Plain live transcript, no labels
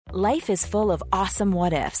Life is full of awesome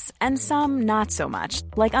what-ifs, and some not so much,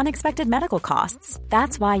 like unexpected medical costs.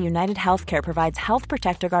 That's why United Healthcare provides Health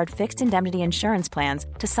Protector Guard fixed indemnity insurance plans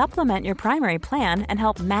to supplement your primary plan and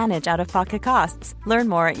help manage out-of-pocket costs. Learn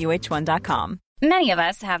more at uh1.com. Many of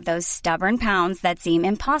us have those stubborn pounds that seem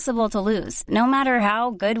impossible to lose, no matter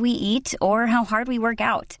how good we eat or how hard we work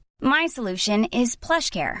out. My solution is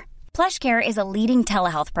PlushCare. PlushCare is a leading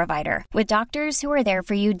telehealth provider with doctors who are there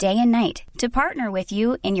for you day and night to partner with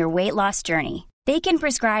you in your weight loss journey. They can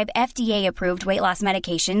prescribe FDA-approved weight loss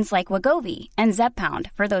medications like Wegovy and Zepbound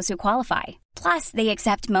for those who qualify. Plus, they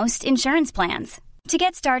accept most insurance plans. To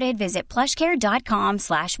get started, visit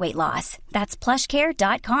plushcare.com/weightloss. That's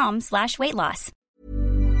plushcare.com/weightloss.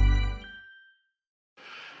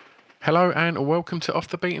 Hello and welcome to Off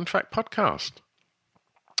the Beaten Track podcast.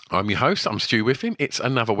 I'm your host, I'm Stu Whiffin. It's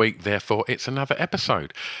another week, therefore it's another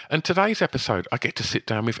episode. And today's episode, I get to sit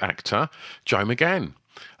down with actor Joe McGann.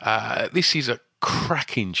 This is a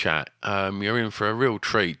cracking chat. You're in for a real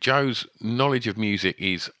treat. Joe's knowledge of music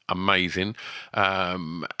is amazing,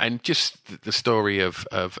 and just the story of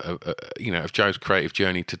Joe's creative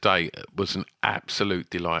journey today was an absolute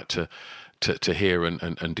delight to hear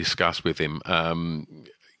and discuss with him. I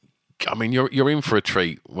mean, you're in for a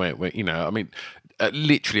treat. Where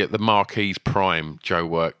literally at the Marquis Prime, Joe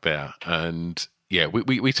worked there, and yeah,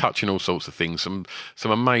 we touch on all sorts of things. Some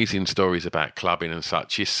amazing stories about clubbing and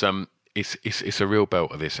such. It's a real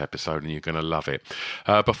belt of this episode, and you're going to love it.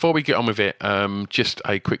 Before we get on with it, just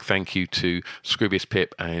a quick thank you to Scroobius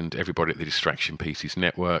Pip and everybody at the Distraction Pieces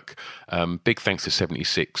Network. Big thanks to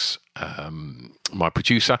 76, my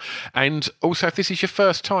producer. And also, if this is your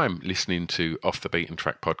first time listening to Off the Beaten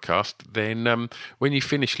Track podcast, then when you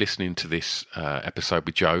finish listening to this episode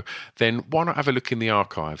with Joe, then why not have a look in the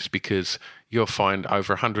archives? Because you'll find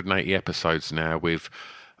over 180 episodes now with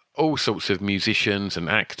all sorts of musicians and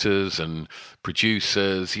actors and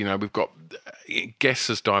producers. You know, we've got guests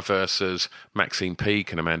as diverse as Maxine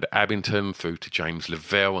Peake and Amanda Abbington, through to James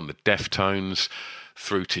Lavelle and the Deftones,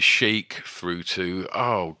 through to Chic, through to,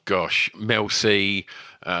 Mel C.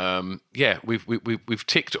 We've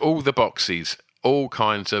ticked all the boxes, all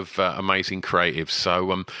kinds of amazing creatives.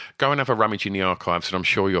 So go and have a rummage in the archives, and I'm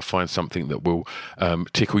sure you'll find something that will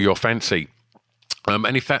tickle your fancy.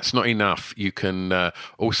 And if that's not enough, you can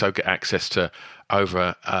also get access to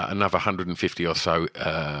over another 150 or so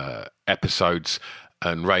episodes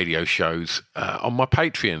and radio shows on my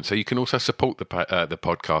Patreon. So you can also support the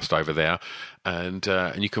podcast over there, and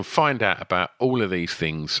you can find out about all of these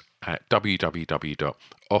things at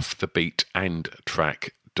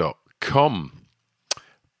www.offthebeatandtrack.com.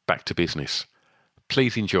 Back to business.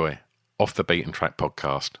 Please enjoy Off the Beaten Track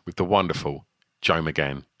podcast with the wonderful Joe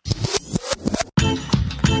McGann.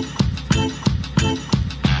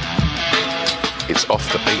 It's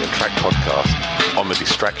Off the Beaten Track podcast on the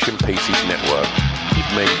Distraction Pieces Network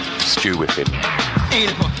with me, Stu Whiffin.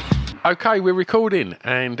 Okay, we're recording,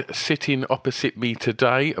 and sitting opposite me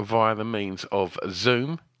today via the means of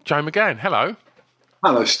Zoom, Joe McGann. Hello.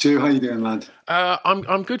 Hello, Stu. How you doing, lad?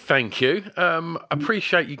 I'm good, thank you.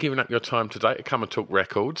 Appreciate you giving up your time today to come and talk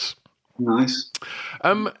records. Nice.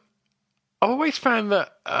 I've always found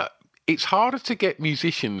that it's harder to get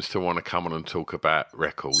musicians to want to come on and talk about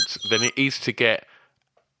records than it is to get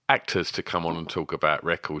actors to come on and talk about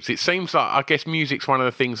records. It seems like, I guess, music's one of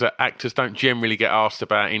the things that actors don't generally get asked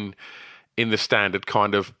about in the standard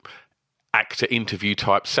kind of actor interview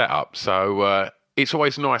type setup. So it's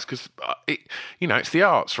always nice because it's the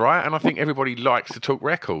arts, right? And I think everybody likes to talk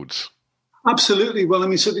records. Absolutely. Well, I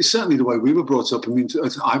mean, certainly the way we were brought up. I mean,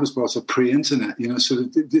 I was brought up pre-internet. You know, sort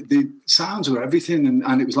of the sounds were everything,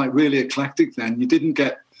 and it was like really eclectic. Then you didn't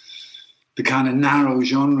get the kind of narrow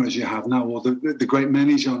genres you have now, or the great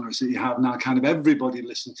many genres that you have now. Kind of everybody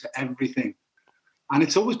listened to everything, and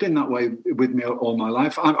it's always been that way with me all my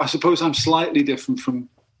life. I suppose I'm slightly different from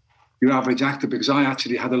your average actor because I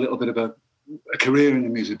actually had a little bit of a career in the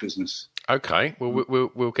music business. Okay, well,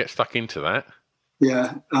 we'll get stuck into that.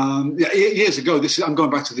 Yeah, years ago. I'm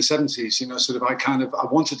going back to the 70s. You know, sort of. I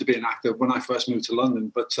wanted to be an actor when I first moved to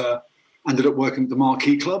London, but ended up working at the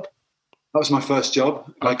Marquee Club. That was my first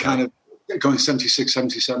job. Okay. I kind of going 76,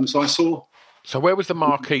 77. So I saw. So where was the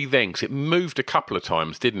Marquee then? Because it moved a couple of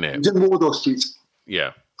times, didn't it? It was in Wardour Street. Yeah.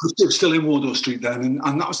 It was still in Wardour Street then,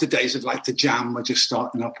 and that was the days of like the Jam were just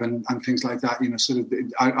starting up and things like that. You know, sort of.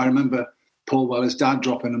 I remember Paul Weller's dad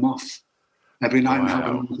dropping them off every night and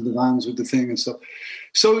helping them into the vans with the thing and stuff.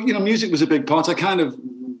 So, you know, music was a big part. I kind of,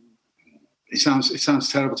 it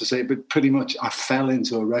sounds terrible to say, but pretty much I fell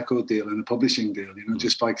into a record deal and a publishing deal, you know,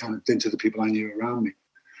 just by kind of into the people I knew around me.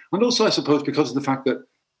 And also, I suppose, because of the fact that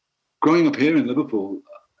growing up here in Liverpool,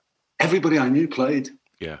 everybody I knew played.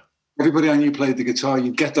 Yeah. Everybody I knew played the guitar.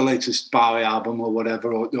 You'd get the latest Bowie album or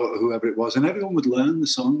whatever, or whoever it was, and everyone would learn the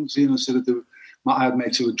songs, you know, sort of I had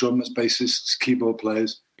mates who were drummers, bassists, keyboard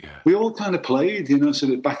players. Yeah. We all kind of played, you know,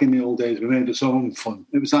 sort of back in the old days, we made our own fun.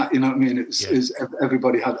 It was that, you know what I mean? It's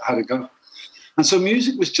everybody had a go. And so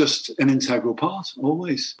music was just an integral part,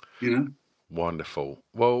 always, you know. Wonderful.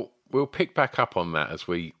 Well, we'll pick back up on that as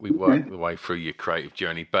we work the way through your creative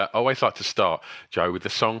journey. But I always like to start, Joe, with the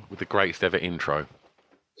song with the greatest ever intro.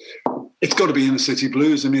 It's got to be Inner City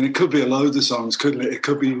Blues. I mean, it could be a load of songs, couldn't it? It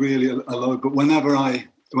could be really a load. But whenever I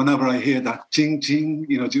hear that ching ching,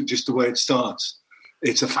 you know, just the way it starts,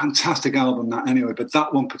 it's a fantastic album. That anyway, but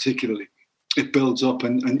that one particularly, it builds up,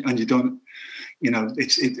 and you don't, you know,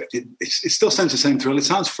 it still sends the same thrill. It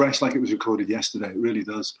sounds fresh, like it was recorded yesterday. It really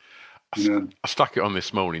does. You know? I stuck it on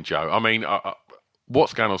this morning, Joe. I mean,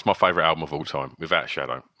 What's Going On is my favourite album of all time, without a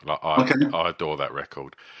shadow. Like I adore that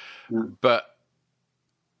record, but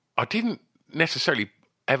I didn't necessarily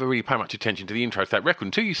ever really pay much attention to the intro to that record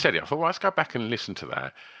until you said it. I thought, well, let's go back and listen to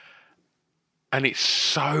that. And it's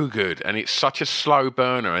so good, and it's such a slow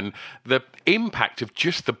burner, and the impact of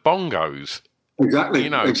just the bongos. Exactly. You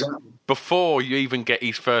know, before you even get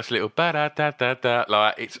his first little ba-da-da-da-da,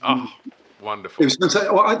 like it's wonderful.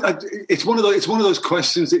 It's one of those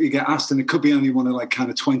questions that you get asked, and it could be only one of like kind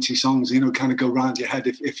of 20 songs, you know, kind of go round your head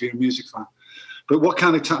if you're a music fan. But what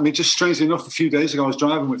kind of tapped me, just strangely enough, a few days ago, I was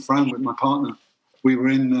driving with Fran, with my partner. We were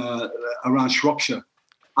in around Shropshire,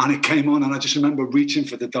 and it came on, and I just remember reaching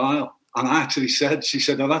for the dial. And I actually said, she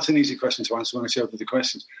said, "Oh, that's an easy question to answer." When I showed her the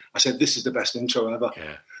questions, I said, "This is the best intro ever."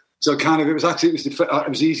 Yeah. So kind of, it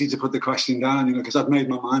was easy to put the question down, you know, because I'd made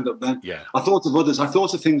my mind up then. Yeah. I thought of others. I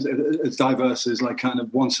thought of things as diverse as like kind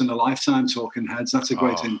of Once in a Lifetime, Talking Heads. That's a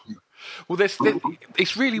great intro. Well,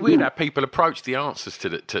 it's really weird how people approach the answers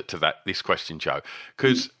to this question, Joe,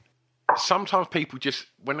 because sometimes people just,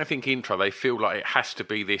 when they think intro, they feel like it has to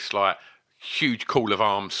be this like huge call of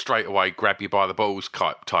arms, straight away grab you by the balls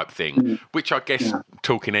type thing, which I guess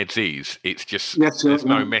Talking Heads is. It's just there's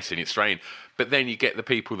no messing it straight in. But then you get the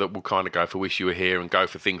people that will kind of go for Wish You Were Here and go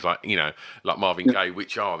for things like, you know, like Marvin Gaye,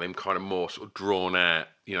 which are them kind of more sort of drawn out.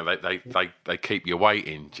 You know, they keep you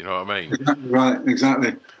waiting. Do you know what I mean? Right,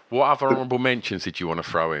 exactly. What other honourable mentions did you want to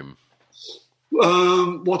throw in?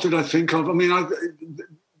 What did I think of? I mean,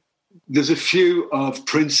 there's a few of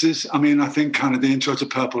Prince's. I mean, I think kind of the intro to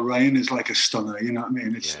Purple Rain is like a stunner. You know what I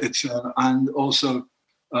mean? It's and also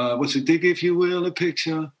what's it? Dig If You Will, a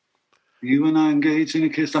picture. You and I engaged in a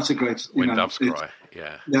kiss. That's a great. When Doves Cry.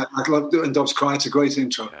 Yeah, I love When Doves Cry. It's a great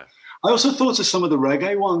intro. Yeah. I also thought of some of the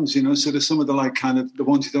reggae ones. You know, so there's some of the like kind of the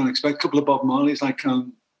ones you don't expect. A couple of Bob Marley's like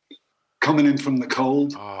Coming In From the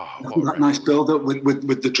Cold. That nice build up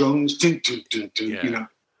with the drums. Dun, dun, dun, dun, you know.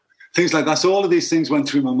 Things like that. So all of these things went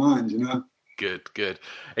through my mind, you know. Good.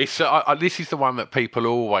 It's this is the one that people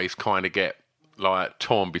always kind of get like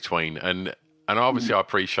torn between, and obviously I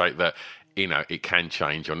appreciate that. You know, it can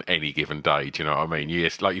change on any given day. Do you know what I mean?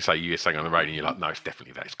 Yes, like you say, you're saying on the radio, and you're like, no, it's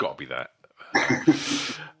definitely that. It's got to be that.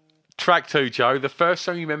 Track 2, Joe. The first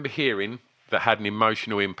song you remember hearing that had an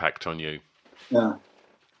emotional impact on you. Yeah,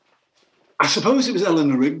 I suppose it was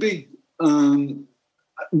Eleanor Rigby. Growing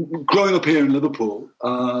up here in Liverpool,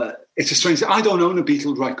 it's a strange thing. I don't own a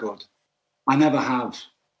Beatles record. I never have.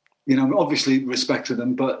 You know, obviously respect to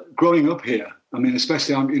them, but growing up here, I mean,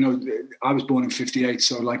 especially, you know, I was born in 58,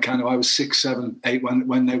 so like kind of I was 6, 7, 8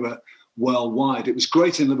 when they were worldwide. It was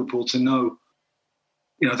great in Liverpool to know,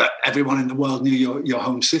 you know, that everyone in the world knew your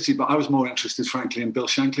home city, but I was more interested, frankly, in Bill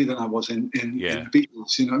Shankly than I was in the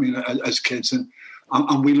Beatles, you know what I mean, as kids.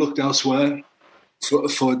 And we looked elsewhere for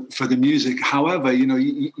the music. However, you know,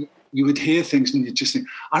 you would hear things and you just think,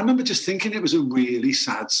 I remember just thinking it was a really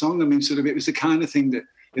sad song. I mean, sort of, it was the kind of thing that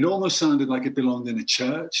it almost sounded like it belonged in a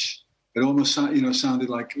church. It almost, you know, sounded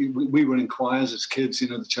like we were in choirs as kids, you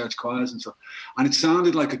know, the church choirs and stuff. And it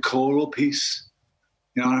sounded like a choral piece.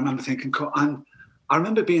 You know, I remember thinking, and I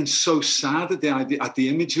remember being so sad at the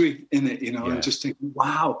imagery in it, you know, and just thinking,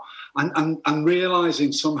 wow. And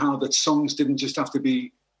realising somehow that songs didn't just have to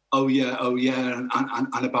be, oh yeah,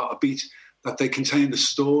 and about a beat, that they contained a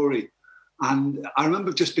story. And I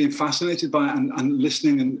remember just being fascinated by it and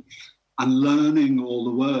listening and learning all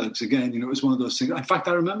the words. Again, you know, it was one of those things. In fact,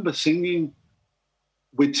 I remember singing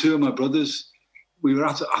with two of my brothers. We were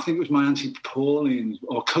at, I think it was my auntie Pauline's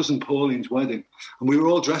or cousin Pauline's wedding, and we were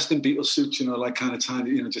all dressed in Beatles suits, you know, like kind of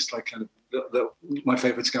tiny, you know, just like kind of my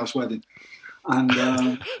favourite Scouse wedding.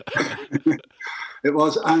 And it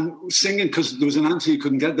was, and singing, because there was an auntie who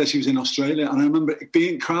couldn't get there. She was in Australia. And I remember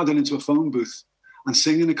being crowded into a phone booth and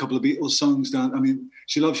singing a couple of Beatles songs down. I mean,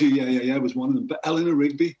 She Loves You, Yeah, Yeah, Yeah was one of them. But Eleanor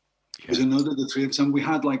Rigby, was another, the three of us, and we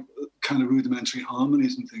had like kind of rudimentary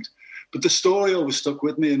harmonies and things. But the story always stuck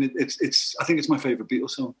with me, and it's I think it's my favourite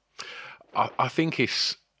Beatles song. I think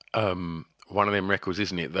it's one of them records,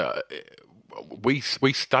 isn't it, that we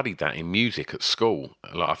studied that in music at school.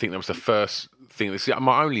 Like, I think that was the first thing.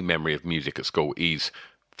 My only memory of music at school is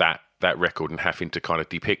that record and having to kind of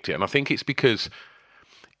depict it. And I think it's because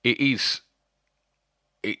it is,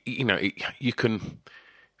 you can,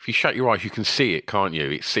 if you shut your eyes, you can see it, can't you?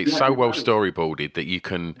 It's so well storyboarded that you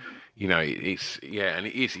can, and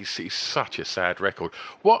it's such a sad record.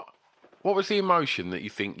 What was the emotion that you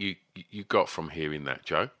think you got from hearing that,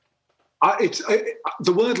 Joe?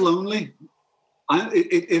 The word lonely.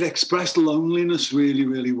 It expressed loneliness really,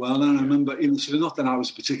 really well. And I remember, not that I was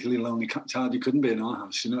a particularly lonely child. You couldn't be in our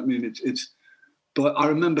house, you know what I mean? But I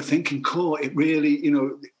remember thinking, it really,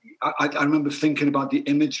 I remember thinking about the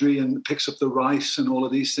imagery and picks up the rice and all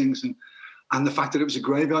of these things and the fact that it was a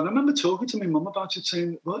graveyard. I remember talking to my mum about it,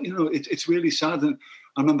 saying, well, it's really sad. And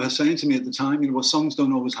I remember her saying to me at the time, songs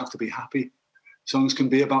don't always have to be happy. Songs can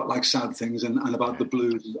be about like sad things and about the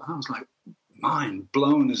blues. I was like, mind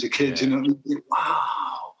blown as a kid,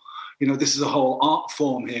 wow, this is a whole art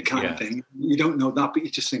form here kind of thing. You don't know that, but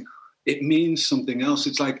you just think it means something else.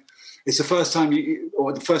 It's like, it's the first time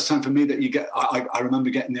the first time for me that you get, I remember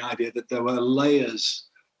getting the idea that there were layers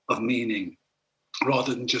of meaning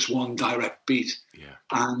rather than just one direct beat. Yeah.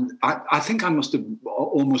 And I think I must have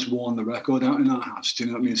almost worn the record out in our house, do you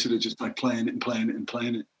know what I mean? Sort of just like playing it and playing it and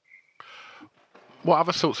playing it. What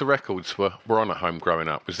other sorts of records were on at home growing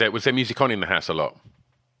up? Was there music on in the house a lot?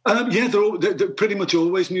 They're pretty much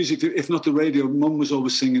always music. If not the radio, Mum was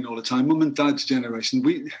always singing all the time. Mum and Dad's generation.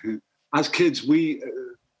 We, as kids,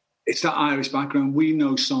 it's that Irish background. We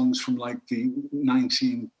know songs from like the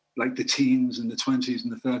teens and the 20s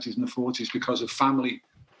and the 30s and the 40s because of family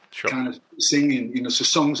kind of singing. So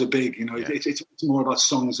songs are big. It's more about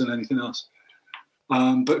songs than anything else.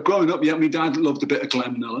 But growing up, my dad loved a bit of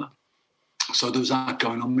Glenn Miller. So there was that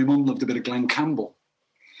going on. My mum loved a bit of Glenn Campbell.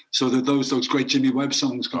 So there those great Jimmy Webb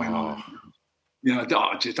songs going on.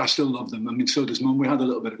 I still love them. I mean, so does Mum. We had a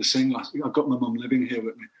little bit of a sing last week. I've got my mum living here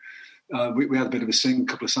with me. We had a bit of a sing a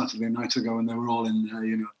couple of Saturday nights ago, and they were all in there,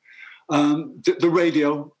 The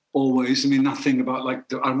radio, always. I mean, that thing about,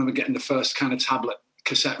 I remember getting the first kind of tablet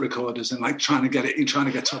cassette recorders and, trying to get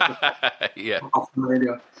top off the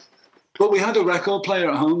radio. But we had a record player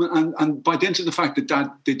at home, and by dint of the fact that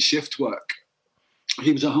Dad did shift work,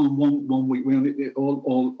 he was at home one week. We only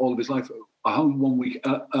all of his life at home 1 week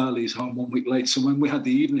early, he's home 1 week late. So when we had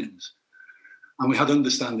the evenings, and we had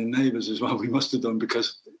understanding neighbours as well, we must have done,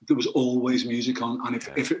 because there was always music on, and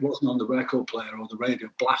if it wasn't on the record player or the radio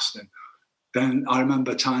blasting, then I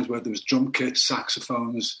remember times where there was drum kits,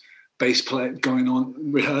 saxophones, bass player going on,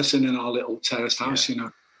 rehearsing in our little terraced house,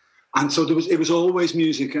 And so it was always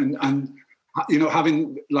music, and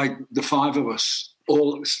having like the five of us,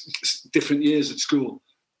 all different years at school,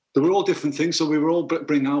 they were all different things. So we would all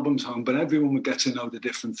bring albums home, but everyone would get to know the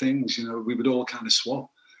different things. We would all kind of swap,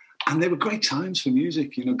 and they were great times for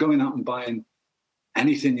music. Going out and buying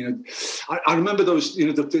anything. I remember those.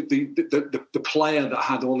 The player that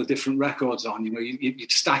had all the different records on.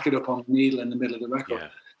 You'd stack it up on a needle in the middle of the record. Yeah.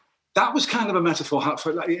 That was kind of a metaphor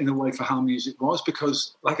in a way for how music was,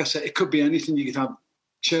 because, like I said, it could be anything. You could have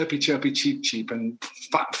Chirpy, Chirpy, Cheep, Cheep, and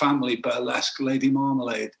Family, Burlesque, Lady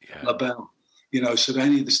Marmalade, La Belle, so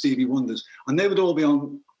any of the Stevie Wonders. And they would all be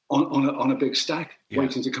on a big stack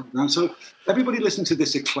waiting to come down. So everybody listened to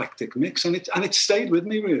this eclectic mix, and it stayed with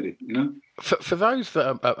me, really, For those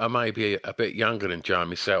that are maybe a bit younger than Joe and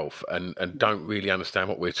myself and don't really understand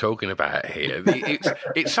what we're talking about here,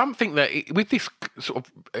 it's something that, with this sort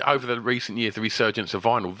of, over the recent years, the resurgence of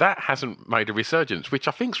vinyl, that hasn't made a resurgence, which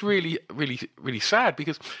I think is really, really, really sad,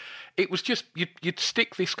 because it was just, you'd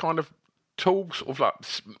stick this kind of tall sort of like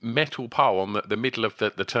metal pole on the middle of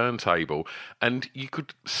the turntable, and you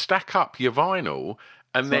could stack up your vinyl,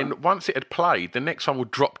 and then once it had played, the next one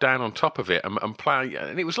would drop down on top of it and play,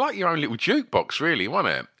 and it was like your own little jukebox, really,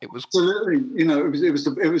 wasn't it? It was absolutely,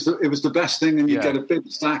 it was the best thing, and you'd get a big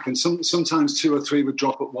stack, and sometimes two or three would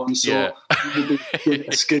drop at once, or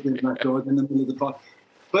a skidding record in the middle of the pot.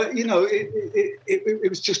 But it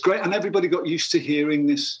was just great, and everybody got used to hearing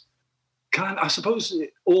this. I suppose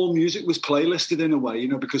all music was playlisted in a way,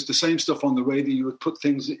 because the same stuff on the radio, you would put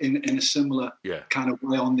things in a similar kind of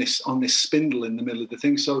way on this spindle in the middle of the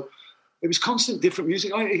thing. So it was constant different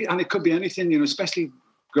music, and it could be anything, especially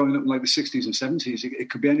growing up in like the 60s and 70s. It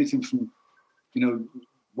could be anything from,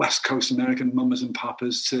 West Coast American mamas and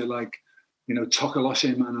papas to like,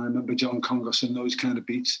 Tokoloche Man. I remember John Congos and those kind of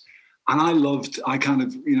beats. And I kind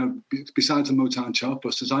of, besides the Motown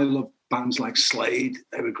Chartbusters, I loved bands like Slade.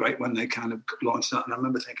 They were great when they kind of launched that. And I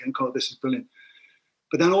remember thinking, God, this is brilliant.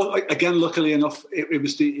 But then again, luckily enough, it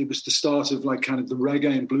was the start of like kind of the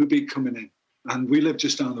reggae and blue beat coming in. And we lived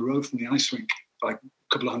just down the road from the ice rink, like a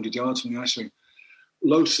couple of 100 yards from the ice rink.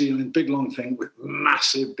 Low ceiling, big long thing with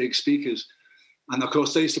massive big speakers. And of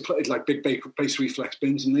course, they used to play like big bass reflex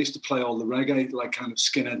bins, and they used to play all the reggae, like kind of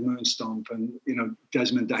Skinhead Moonstomp and,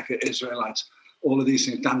 Desmond Decker, Israelites, all of these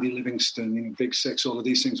things, Dandy Livingston, Big Six, all of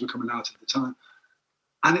these things were coming out at the time.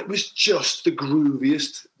 And it was just the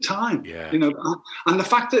grooviest time, And the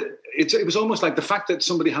fact that it was almost like the fact that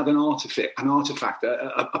somebody had an artifact,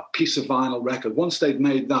 a piece of vinyl record. Once they'd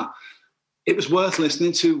made that, it was worth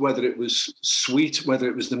listening to, whether it was sweet, whether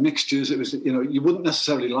it was the mixtures. It was, you wouldn't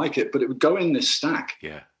necessarily like it, but it would go in this stack.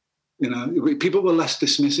 Yeah. People were less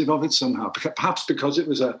dismissive of it somehow, perhaps because it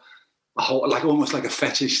was a whole, like almost like a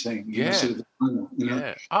fetish thing. Yeah.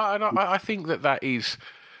 Yeah. I think that is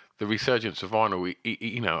the resurgence of vinyl.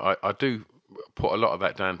 I do put a lot of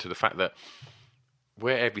that down to the fact that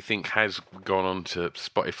where everything has gone on to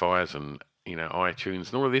Spotify's and, iTunes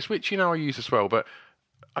and all of this, which, I use as well, but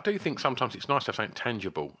I do think sometimes it's nice to have something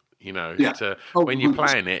tangible, when you're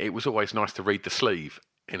playing it, it was always nice to read the sleeve,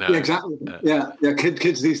 Yeah, exactly.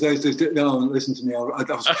 Kids these days, they don't listen to me. I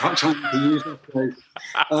was trying to use that phrase.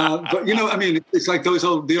 But, it's like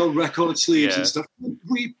the old record sleeves and stuff.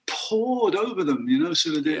 We poured over them,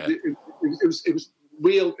 sort of. It was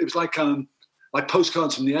real. It was like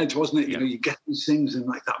postcards from the edge, wasn't it? You get these things and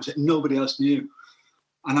like that was it. Nobody else knew.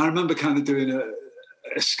 And I remember kind of doing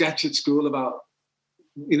a sketch at school about,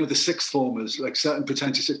 the sixth formers, like certain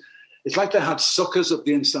pretentious. It's like they had suckers up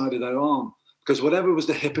the inside of their arm because whatever was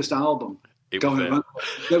the hippest album going around,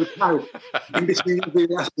 they would carry in between every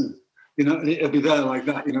lesson. And it'll be there like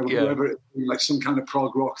that, whoever it be, like some kind of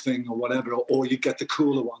prog rock thing or whatever, or you get the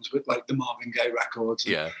cooler ones with like the Marvin Gaye records,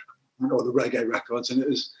 or the reggae records, and it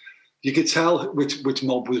was, you could tell which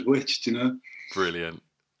mob was which, Brilliant.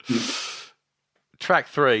 Track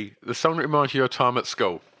 3, the song that reminds you of your time at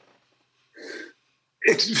school.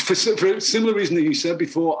 It's for a similar reason that you said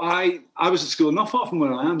before. I was at school not far from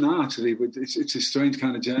where I am now, actually. But it's a strange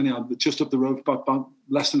kind of journey. I'm just up the road, about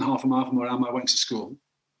less than half a mile from where I am. I went to school.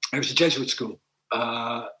 It was a Jesuit school.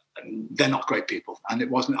 They're not great people, and it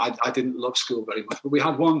wasn't. I didn't love school very much. But we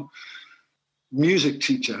had one music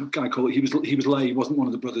teacher, a guy called. He was lay. He wasn't one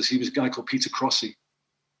of the brothers. He was a guy called Peter Crossy,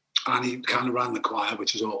 and he kind of ran the choir,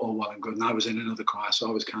 which was all well and good. And I was in another choir, so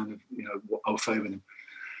I was kind of I was favouring him.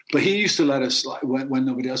 But he used to let us, like when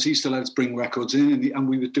nobody else, he used to let us bring records in, and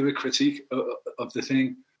we would do a critique of the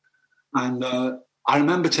thing. And I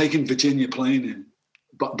remember taking Virginia Plain in,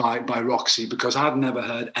 but by Roxy, because I'd never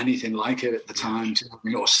heard anything like it at the time,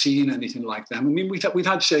 or seen anything like them. I mean, we'd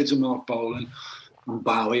had shades of Mark Bolan and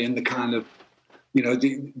Bowie and the kind of,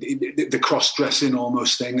 the cross-dressing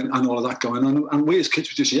almost thing and all of that going on. And we as kids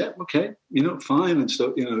were just, okay, fine and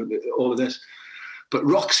stuff, all of this. But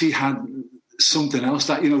Roxy had something else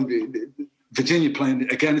that, Virginia Plain,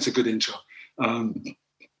 again, it's a good intro,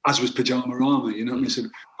 as was Pajama Rama, So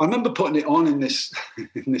I remember putting it on in this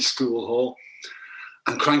school hall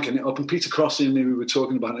and cranking it up, and Peter Crossy and me, we were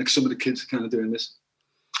talking about it, like some of the kids are kind of doing this,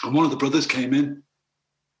 and one of the brothers came in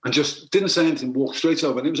and just didn't say anything, walked straight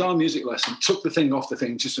over, and it was our music lesson, took the thing off the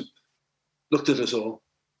thing, just looked at us all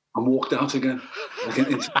and walked out again, like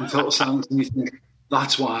in total silence, and you think,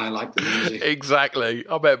 that's why I like the music. Exactly.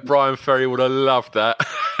 I bet Brian Ferry would have loved that.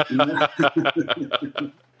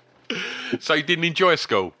 So you didn't enjoy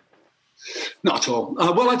school? Not at all.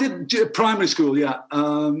 Well, I did primary school, yeah.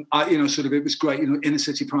 It was great. Inner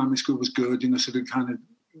city primary school was good. Sort of kind of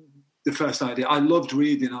the first idea. I loved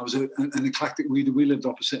reading. I was an eclectic reader. We lived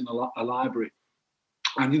opposite in a library.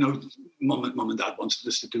 And, mum and dad wanted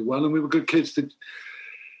us to do well, and we were good kids.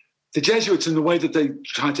 The Jesuits, in the way that they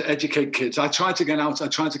tried to educate kids, I tried to get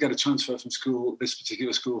a transfer from school, this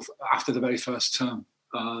particular school, after the very first term.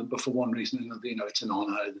 But for one reason, it's an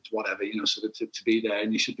honour, it's whatever, to be there,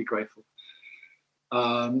 and you should be grateful.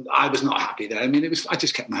 I was not happy there. I mean, I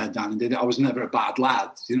just kept my head down and did it. I was never a bad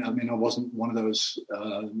lad. I wasn't one of those,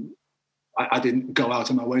 I didn't go out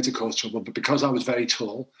of my way to cause trouble, but because I was very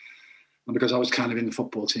tall and because I was kind of in the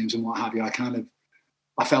football teams and what have you,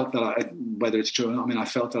 I felt that whether it's true or not, I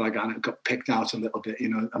felt that I got picked out a little bit,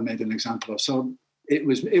 and made an example of. So it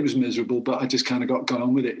was miserable, but I just kind of got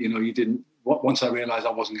on with it. Once I realised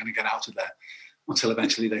I wasn't going to get out of there until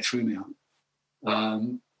eventually they threw me out.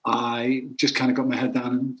 I just kind of got my head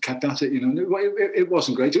down and kept at it. It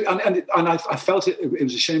wasn't great, and I felt it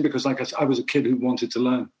was a shame because, like I was a kid who wanted to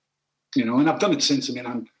learn, and I've done it since.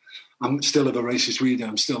 I'm I'm still a voracious reader.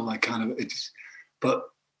 I'm still like kind of, but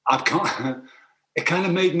I've kind it kind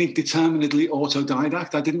of made me determinedly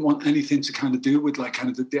autodidact. I didn't want anything to kind of do with like kind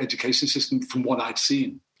of the education system from what I'd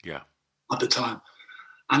seen at the time.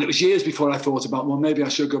 And it was years before I thought about, well, maybe I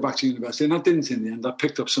should go back to university. And I didn't in the end. I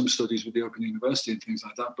picked up some studies with the Open University and things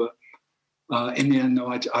like that. But in the end, no,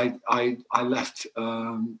 I left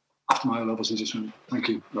after my O-levels and just went, thank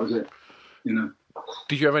you, that was it, you know.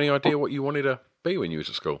 Did you have any idea what you wanted to be when you was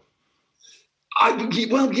at school?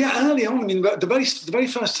 Early on. I mean, the very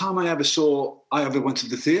first time I ever went to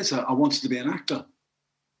the theatre, I wanted to be an actor.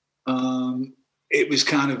 It was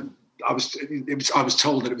kind of, I was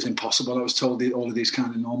told that it was impossible. I was told all of these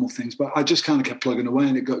kind of normal things, but I just kind of kept plugging away,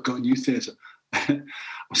 and it got going youth theatre. I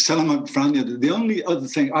was telling my friend the only other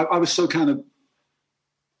thing, I was so kind of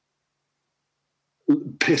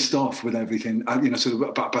pissed off with everything, sort of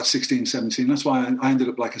about 16, 17. That's why I ended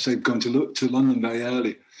up, like I say, going to London very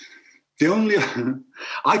early. The only,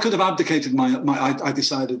 I could have abdicated I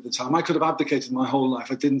decided at the time, I could have abdicated my whole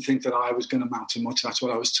life. I didn't think that I was going to amount to much. That's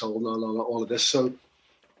what I was told, all of this. So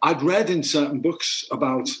I'd read in certain books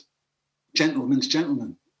about gentlemen's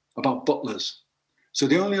gentlemen, about butlers. So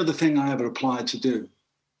the only other thing I ever applied to do,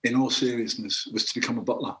 in all seriousness, was to become a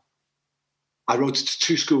butler. I wrote to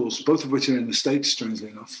 2 schools, both of which are in the States, strangely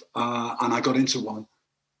enough, and I got into one.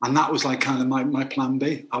 And that was like kind of my plan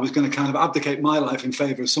B. I was going to kind of abdicate my life in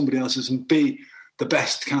favour of somebody else's and be the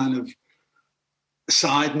best kind of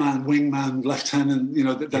side man, wingman, lieutenant,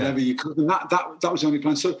 that ever you could. And that was the only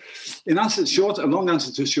plan. So a long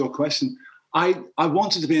answer to a short question, I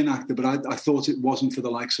wanted to be an actor, but I thought it wasn't for the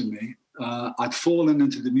likes of me. I'd fallen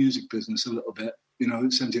into the music business a little bit,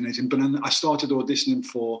 17, 18. But then I started auditioning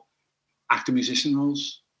for actor-musician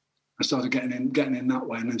roles. I started getting in that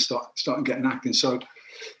way, and then started getting acting. So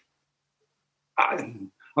I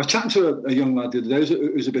was chatting to a young lad the other day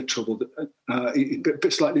who was a bit troubled,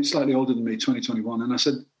 slightly older than me, 21, and I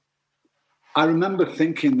said, I remember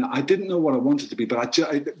thinking that I didn't know what I wanted to be, but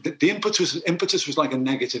the impetus was like a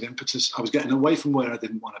negative impetus. I was getting away from where I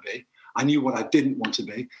didn't want to be. I knew what I didn't want to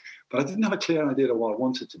be, but I didn't have a clear idea of what I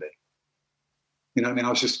wanted to be. You know what I mean? I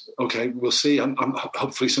was just, okay, we'll see.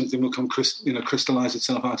 Hopefully something will come, crystallize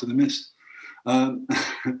itself out of the mist. And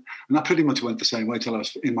that pretty much went the same way till I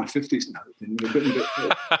was in my 50s now.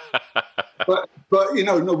 But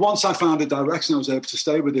once I found a direction, I was able to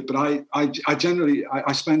stay with it. But I generally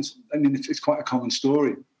spent, it's quite a common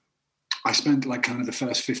story. I spent like kind of the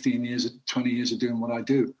first 15 years, 20 years of doing what I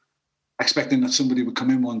do, expecting that somebody would come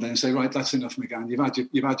in one day and say, right, that's enough, McGann. You've had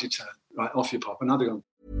your turn. Right, off you pop. And now they're going.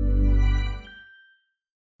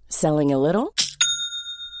 Selling a little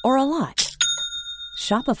or a lot?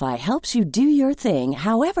 Shopify helps you do your thing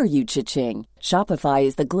however you cha-ching. Shopify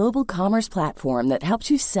is the global commerce platform that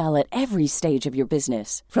helps you sell at every stage of your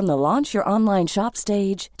business. From the launch your online shop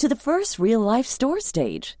stage to the first real-life store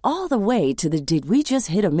stage, all the way to the did we just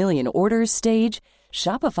hit a million orders stage.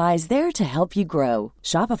 Shopify is there to help you grow.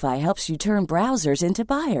 Shopify helps you turn browsers into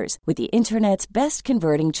buyers with the internet's best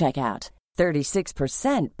converting checkout.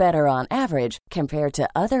 36% better on average compared to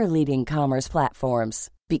other leading commerce platforms.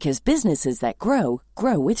 Because businesses that grow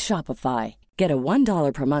with Shopify. Get a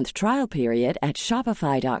 $1 per month trial period at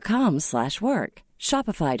shopify.com/work.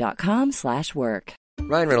 Shopify.com/work.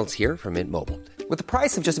 Ryan Reynolds here from Mint Mobile. With the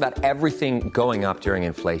price of just about everything going up during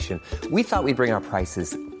inflation, we thought we'd bring our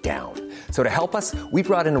prices down. So to help us, we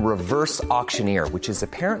brought in a reverse auctioneer, which is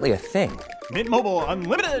apparently a thing. Mint Mobile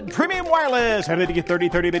Unlimited Premium Wireless. How to get 30,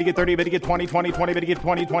 30, bit to get 30, bit to get 20, 20, 20, bit to get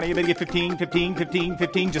 20, 20, bit to get 15, 15, 15,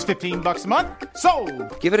 15, just $15 a month?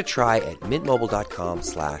 Sold! Give it a try at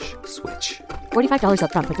mintmobile.com/switch. $45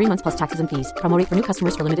 up front for 3 months plus taxes and fees. Promo rate for new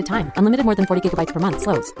customers for limited time. Unlimited more than 40 gigabytes per month.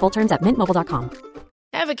 Slows full terms at mintmobile.com.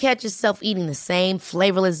 Ever catch yourself eating the same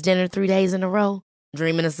flavorless dinner 3 days in a row?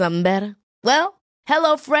 Dreaming of something better? Well,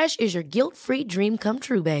 HelloFresh is your guilt-free dream come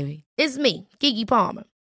true, baby. It's me, Keke Palmer.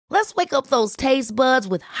 Let's wake up those taste buds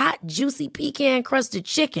with hot, juicy pecan-crusted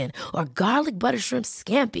chicken or garlic butter shrimp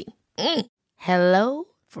scampi. Hello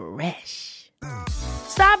Fresh.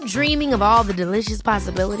 Stop dreaming of all the delicious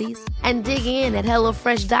possibilities and dig in at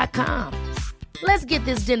HelloFresh.com. Let's get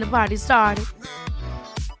this dinner party started.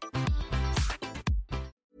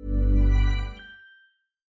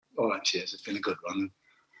 All right, cheers. It's been a good run.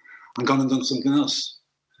 I'm gone and done something else.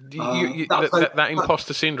 That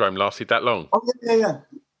imposter syndrome lasted that long? Oh, yeah.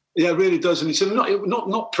 Yeah, it really does. I mean, so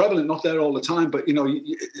not prevalent, not there all the time, but, a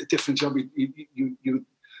different job, you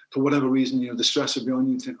for whatever reason, the stress of going,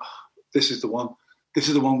 you think, this is the one. This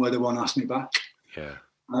is the one where they won't ask me back. Yeah.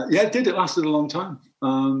 It did. It lasted a long time.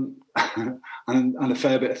 And and a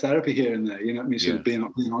fair bit of therapy here and there. You know what I mean? Sort of being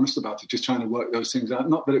honest about it, just trying to work those things out.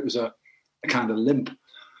 Not that it was a kind of limp,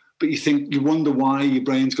 but you wonder why your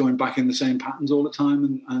brain's going back in the same patterns all the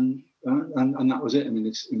time, and that was it. I mean,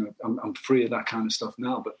 it's, you know, I'm free of that kind of stuff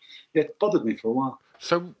now, but yeah, it bothered me for a while.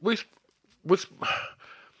 So was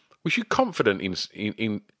you confident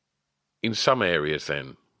in some areas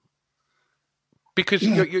then? Because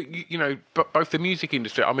you know, both the music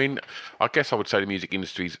industry. I mean, I guess I would say the music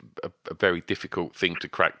industry is a very difficult thing to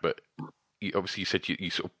crack. But obviously, you said you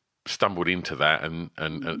sort of stumbled into that and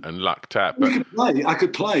lucked out. But I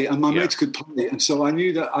could play, and my mates could play, and so I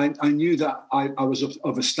knew that I was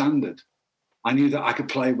of a standard. I knew that I could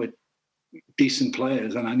play with decent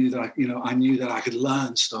players, and I knew that I could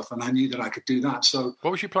learn stuff, and I knew that I could do that. So,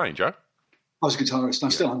 what was you playing, Joe? I was a guitarist. I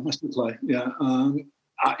still play. Yeah.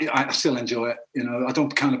 I still enjoy it, you know. I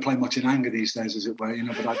don't kind of play much in anger these days, as it were, you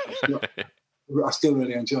know. But I still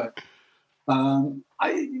really enjoy it.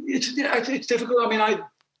 It's difficult. I mean,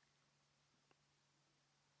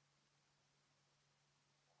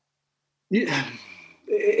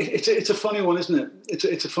 it's a funny one, isn't it?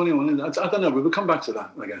 It's a funny one. I don't know. We'll come back to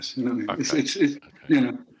that, I guess. You know what I mean? Okay. It's you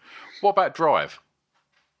know. What about drive?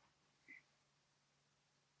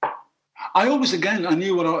 I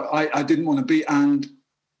knew what I didn't want to be, and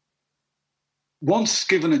once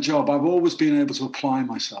given a job, I've always been able to apply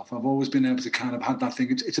myself. I've always been able to kind of have that thing.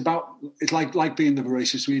 It's like being the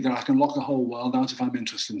voracious reader. I can lock the whole world out if I'm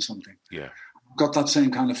interested in something. Yeah, I've got that same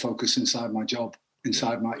kind of focus inside my job.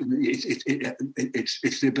 Inside my,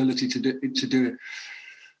 it's the ability to do it.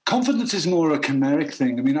 Confidence is more a chimeric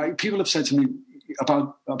thing. I mean, people have said to me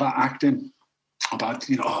about acting, about,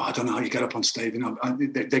 you know, I don't know how you get up on stage. You know,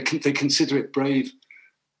 they consider it brave.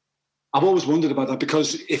 I've always wondered about that,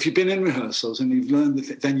 because if you've been in rehearsals and you've learned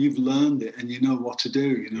it, then you've learned it and you know what to do,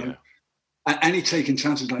 you know. Yeah. And any taking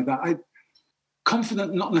chances like that,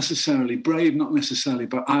 confident, not necessarily, brave, not necessarily,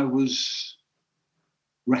 but I was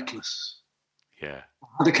reckless. Yeah.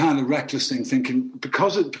 I had a kind of reckless thing, thinking,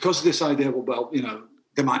 because of this idea, well, you know,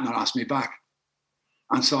 they might not ask me back.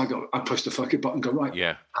 And so I pushed the fuck it button and go, right,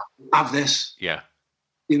 yeah, have this. Yeah.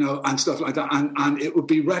 You know, and stuff like that. And it would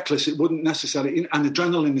be reckless. It wouldn't necessarily, and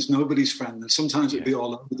adrenaline is nobody's friend. And sometimes it'd be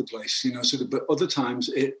all over the place, you know, but other times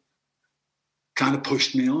it kind of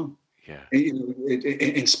pushed me on. Yeah. You know,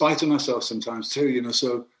 in spite of myself sometimes too, you know.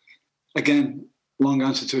 So again, long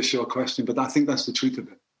answer to a short question, but I think that's the truth of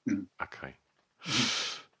it. You know? Okay.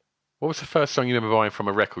 What was the first song you remember buying from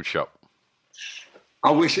a record shop? I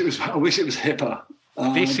wish it was hipper.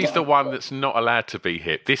 This is the one that's not allowed to be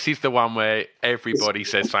hip. This is the one where everybody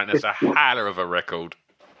says something that's a howler of a record.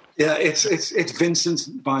 Yeah, it's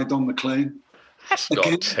Vincent by Don McLean. That's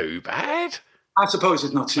not too bad. I suppose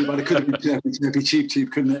it's not too bad. It could have been maybe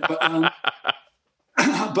cheap, couldn't it? But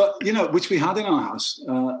but you know, which we had in our house.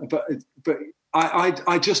 But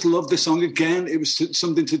I just love this song. Again, it was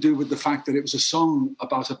something to do with the fact that it was a song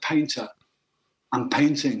about a painter and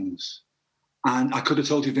paintings. And I could have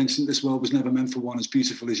told you, Vincent, this world was never meant for one as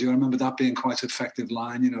beautiful as you. I remember that being quite an effective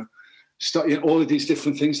line, you know, all of these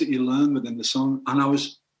different things that you learn within the song. And I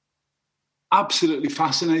was absolutely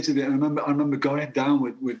fascinated. And I remember going down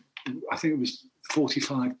with I think it was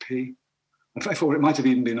 45p. I thought it might have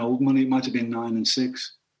even been old money. It might have been 9 and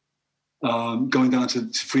 6. Going down to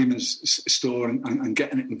Freeman's store and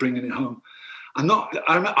getting it and bringing it home.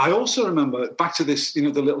 I also remember, back to this, you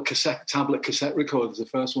know, the little tablet cassette recorders, the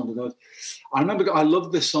first one of those. I remember I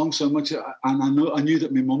loved this song so much, and I knew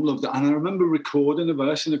that my mum loved it. And I remember recording a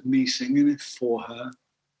version of me singing it for her,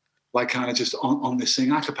 like kind of just on this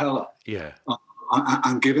thing, a cappella. Yeah.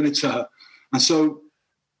 And giving it to her. And so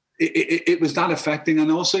it was that affecting.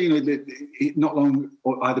 And also, you know, not long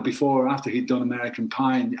either before or after he'd done American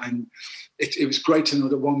Pie, and it was great to know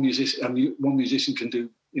that one musician can do,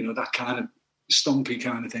 you know, that kind of stompy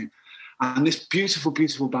kind of thing, and this beautiful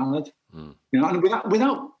ballad, you know, and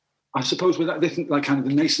without I suppose without like kind of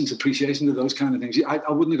the nascent appreciation of those kind of things,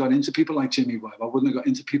 I wouldn't have got into people like Jimmy Webb. I wouldn't have got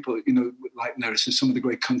into people, you know, like lyricists, some of the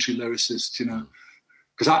great country lyricists, you know,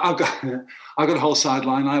 because I've got a whole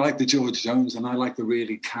sideline. I like the George Jones, and I like the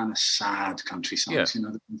really kind of sad country songs, you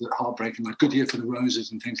know, the heartbreaking, like Good Year for the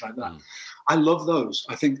Roses and things like that. I love those.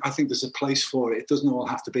 I think there's a place for it. It doesn't all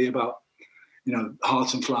have to be about, you know,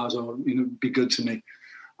 hearts and flowers, or, you know, Be Good to Me.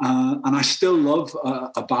 And I still love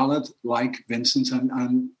a ballad like Vincent.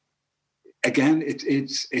 And again,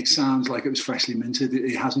 it sounds like it was freshly minted.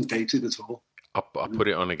 It hasn't dated at all. I put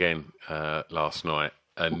it on again last night.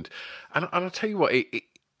 And I'll tell you what,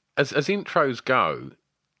 as intros go,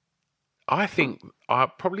 I think I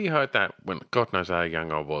probably heard that when, God knows how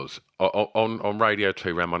young I was, on Radio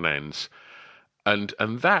 2 around my nan's. And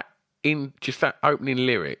that in just that opening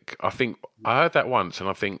lyric, I think I heard that once, and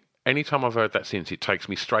I think anytime I've heard that since, it takes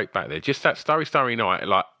me straight back there. Just that Starry, Starry Night,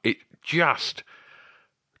 like it just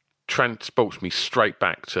transports me straight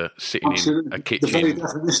back to sitting in a kitchen. The very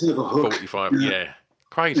definition of a hook. 45, yeah.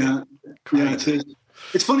 Crazy. Yeah. Crazy. Yeah, it is.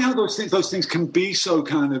 It's funny how those things can be so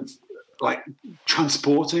kind of like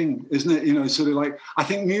transporting, isn't it? You know, sort of like, I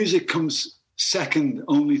think music comes second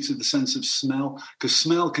only to the sense of smell, because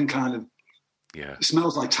smell can kind of, it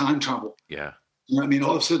smells like time travel. Yeah. You know what I mean?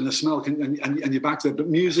 All of a sudden the smell can, and you're back there. But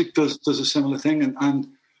music does a similar thing. And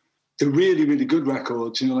the really, really good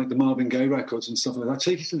records, you know, like the Marvin Gaye records and stuff like that,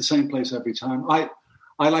 take you to the same place every time. I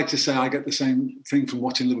like to say I get the same thing from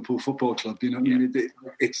watching Liverpool Football Club. You know what I mean?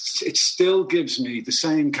 It still gives me the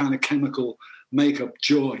same kind of chemical makeup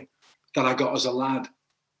joy that I got as a lad.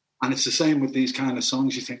 And it's the same with these kind of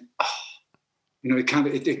songs. You think, oh, you know,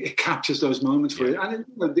 it captures those moments for you.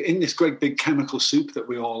 And in this great big chemical soup that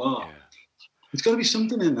we all are, there's got to be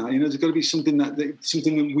something in that. You know, there's got to be something that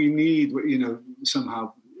we need. You know,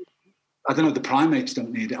 somehow. I don't know. The primates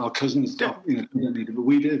don't need it. Our cousins, don't need it, but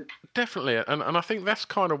we do. Definitely, and I think that's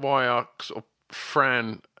kind of why I sort of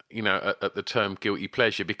fran, you know, at the term guilty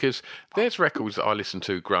pleasure, because there's records that I listened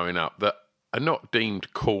to growing up that are not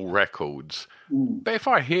deemed cool records, but if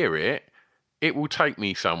I hear it, it will take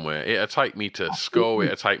me somewhere. It'll take me to school.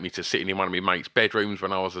 It'll take me to sitting in one of my mates' bedrooms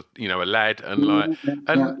when I was a lad,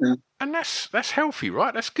 and that's healthy,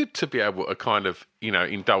 right? That's good to be able to kind of, you know,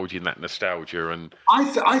 indulge in that nostalgia. And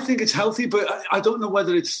I think it's healthy, but I don't know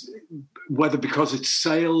whether because it's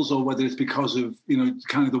sales or whether it's because of, you know,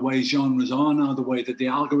 kind of the way genres are now, the way that the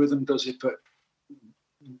algorithm does it. But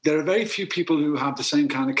there are very few people who have the same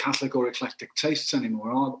kind of Catholic or eclectic tastes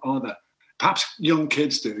anymore, are there? Perhaps young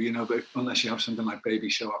kids do, you know, but unless you have something like Baby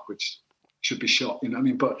Shark, which should be shot, you know what I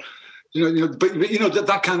mean? But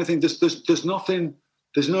that kind of thing. There's nothing.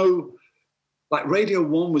 There's no, like, Radio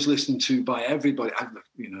 1 was listened to by everybody.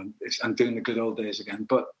 You know, I'm doing the good old days again.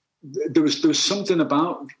 But there was something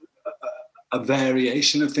about a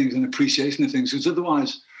variation of things and appreciation of things, because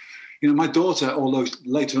otherwise, you know, my daughter, although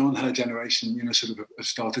later on her generation, you know, sort of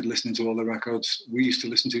started listening to all the records we used to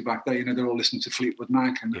listen to back then. You know, they're all listening to Fleetwood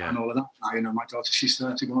Mac and all of that. Now, you know, my daughter, she's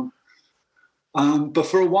 31. But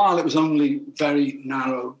for a while, it was only very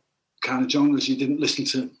narrow kind of genres. You didn't listen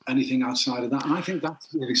to anything outside of that. And I think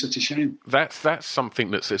that's really such a shame. That's something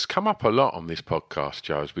that's come up a lot on this podcast,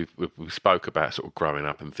 Joe, as we spoke about sort of growing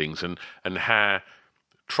up and things, and how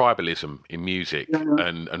tribalism in music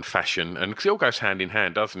and fashion, and because it all goes hand in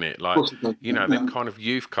hand, doesn't it? Like, you know, them kind of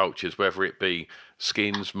youth cultures, whether it be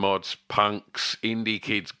skins, mods, punks, indie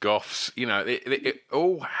kids, goths, you know, it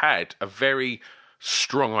all had a very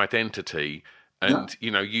strong identity. And, you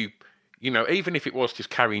know, even if it was just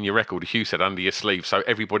carrying your record, as you said, under your sleeve, so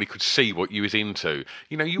everybody could see what you was into,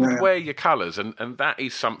 you know, you would wear your colours, and that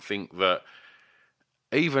is something that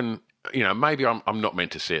even, you know, maybe I'm not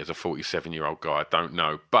meant to see it as a 47-year-old guy, I don't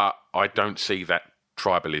know, but I don't see that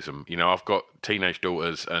tribalism. You know, I've got teenage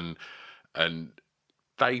daughters, and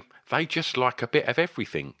they just like a bit of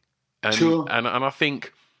everything. And, and I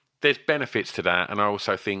think there's benefits to that, and I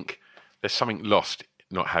also think there's something lost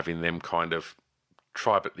not having them kind of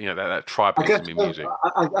that tribalism in music.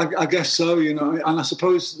 I guess so, you know, and I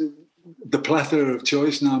suppose the plethora of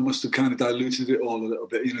choice now must have kind of diluted it all a little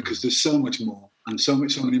bit, you know, because there's so much more, and so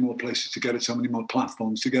many more places to get it, so many more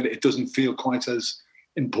platforms to get it. It doesn't feel quite as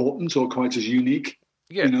important or quite as unique.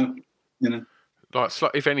 Yeah, you know, like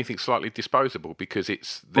if anything, slightly disposable because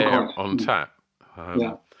it's there on tap.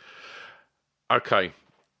 Okay,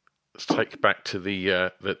 let's take you back to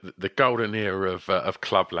the golden era of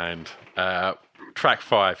Clubland. Track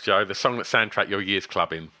 5, Joe, the song that soundtracked your years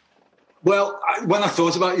clubbing. Well, when I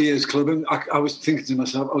thought about years clubbing, I was thinking to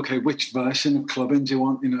myself, okay, which version of clubbing do you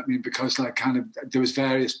want? You know what I mean? Because like kind of there was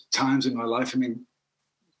various times in my life. I mean,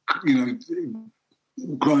 you know,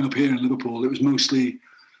 growing up here in Liverpool, it was mostly,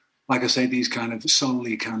 like I say, these kind of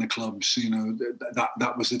soul-y kind of clubs. You know,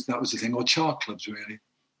 that was the thing, or chart clubs really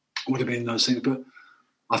would have been those things. But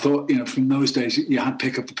I thought, you know, from those days, you had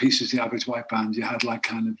Pick Up the Pieces, the Average White Band. You had like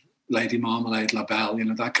kind of Lady Marmalade, La Belle, you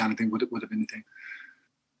know, that kind of thing would have been a thing.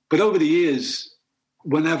 But over the years,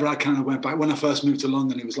 whenever I kind of went back, when I first moved to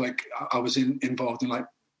London, it was like I was involved in like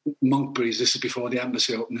Monkberries. This is before the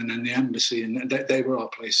Embassy opened, and then the Embassy, and they were our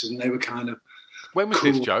places, and they were kind of. When was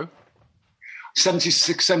cool. this, Joe?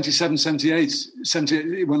 76, 77,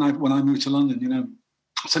 78, when I moved to London, you know,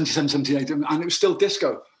 77, 78, and it was still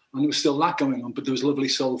disco, and there was still that going on, but there was lovely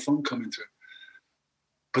soul funk coming through.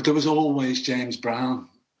 But there was always James Brown,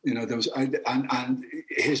 you know, there was and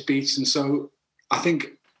his beats, and so I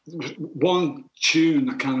think one tune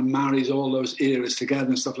that kind of marries all those eras together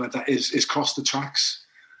and stuff like that is Cross the Tracks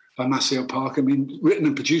by Maceo Park. I mean, written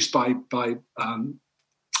and produced by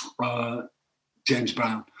James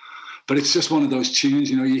Brown. But it's just one of those tunes,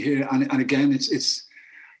 you know, you hear, and again, it's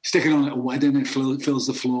sticking on at a wedding, it fills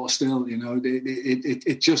the floor still, you know.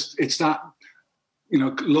 It's that, you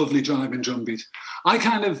know, lovely driving drum beat. I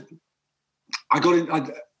got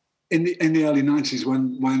in the early 90s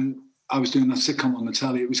when I was doing that sitcom on the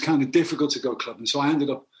telly. It was kind of difficult to go clubbing, so I ended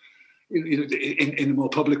up, you know, in the more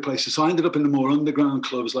public places. So I ended up in the more underground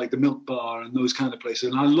clubs like the Milk Bar and those kind of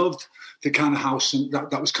places. And I loved the kind of house and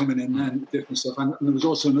that was coming in then, different stuff. And there was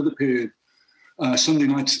also another period, Sunday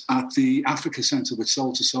nights at the Africa Centre with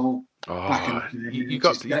Soul to Soul. Oh, you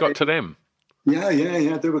got to them.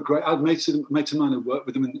 Yeah. They were great. I had mates of mine who worked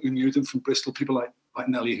with them and who knew them from Bristol, people like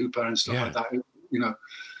Nelly Hooper and stuff like that, you know.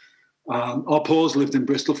 Our Paws lived in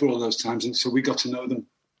Bristol for all those times, and so we got to know them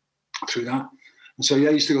through that. And so, I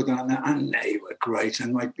used to go down there, and they were great.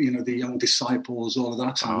 And, like, you know, the Young Disciples, all of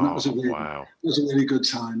that time. That was a really good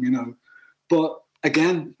time, you know. But,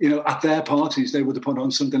 again, you know, at their parties, they would have put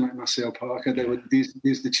on something like Maceo Parker. They were these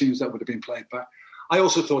are the tunes that would have been played back. I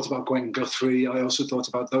also thought about Gwen Guthrie. I also thought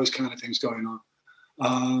about those kind of things going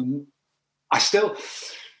on.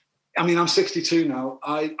 I'm 62 now.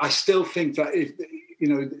 I still think that if, you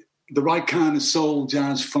know, the right kind of soul,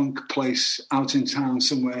 jazz, funk place out in town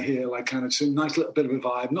somewhere here, like kind of some nice little bit of a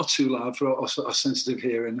vibe, not too loud for our sensitive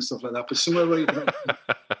hearing and stuff like that, but somewhere where you can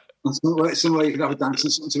somewhere you can have a dance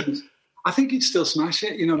and something. I think you'd still smash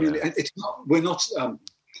it. You know, I mean, it's not. We're not.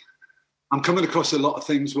 I'm coming across a lot of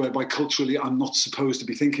things whereby culturally I'm not supposed to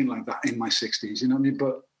be thinking like that in my 60s. You know what I mean?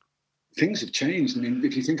 But things have changed. I mean,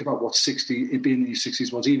 if you think about what being in your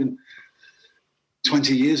 60s was, even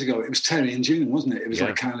 20 years ago, it was Terry and June, wasn't it? It was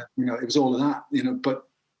like kind of, you know, it was all of that, you know, but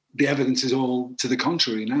the evidence is all to the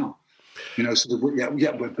contrary now. You know, sort of,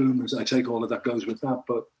 we're boomers. I take all of that goes with that,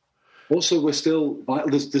 but also we're still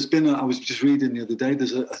vital. There's been, I was just reading the other day,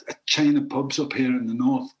 there's a chain of pubs up here in the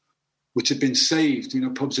north which have been saved. You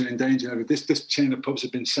know, pubs are in danger. This chain of pubs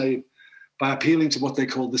have been saved by appealing to what they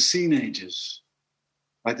call the seenagers,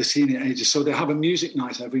 like the senior ages. So they have a music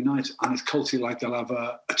night every night, and it's culty, like they'll have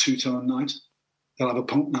a two-tone night. They'll have a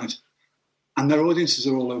punk night. And their audiences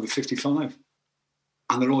are all over 55.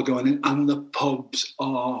 And they're all going in. And the pubs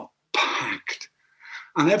are packed.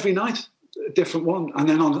 And every night, a different one. And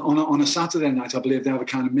then on a Saturday night, I believe they have a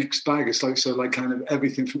kind of mixed bag. It's like kind of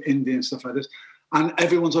everything from indie and stuff like this. And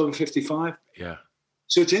everyone's over 55. Yeah.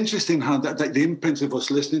 So it's interesting how that the imprint of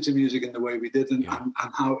us listening to music in the way we did and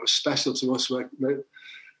how it was special to us. Where, you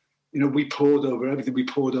know, we poured over everything. We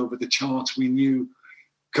poured over the charts. We knew,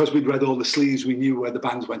 because we'd read all the sleeves, we knew where the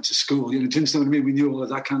bands went to school. You know, do you understand what I mean? We knew all of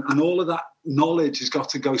that and all of that knowledge has got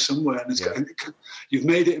to go somewhere, and you've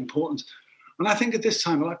made it important. And I think at this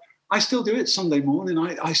time, I still do it Sunday morning.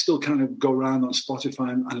 I still kind of go around on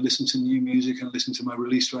Spotify and listen to new music and listen to my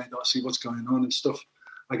release radar, see what's going on and stuff.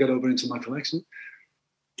 I get over into my collection.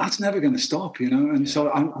 That's never going to stop, you know. And so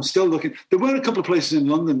I'm still looking. There were a couple of places in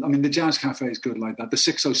London. I mean, the Jazz Cafe is good like that. The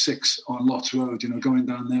 606 on Lots Road, you know, going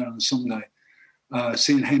down there on a Sunday.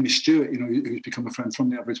 Seeing Hamish Stewart, you know, who's become a friend from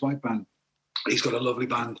the Average White Band. He's got a lovely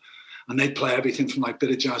band, and they play everything from like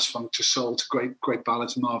bit of jazz funk to soul to great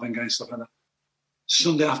ballads, Marvin Gaye, stuff like that.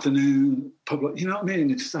 Sunday afternoon, public, you know what I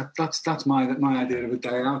mean? It's that's my idea of a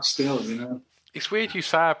day out still, you know. It's weird you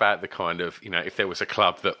say about the kind of, you know, if there was a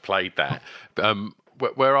club that played that.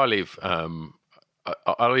 Where I live,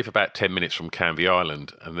 I live about 10 minutes from Canvey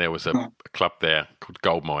Island, and there was a club there called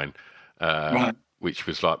Goldmine, which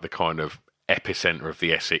was like the kind of epicenter of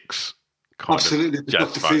the Essex kind of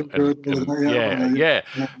jazz funk.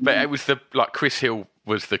 But it was Chris Hill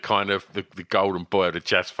was the kind of the golden boy of the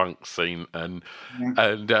jazz funk scene, and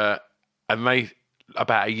they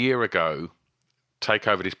about a year ago take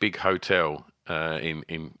over this big hotel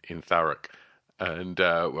in Thurrock, and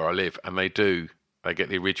where I live, and they get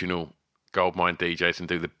the original Goldmine DJs and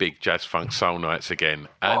do the big jazz funk soul nights again,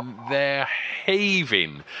 and they're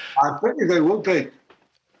heaving. I bet you they would be.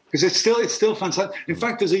 Because it's still fantastic. In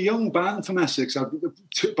fact, there's a young band from Essex, about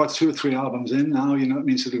 2 or 3 albums in now, you know what I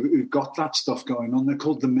mean? So who've got that stuff going on. They're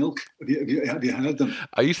called The Milk. Have you heard them?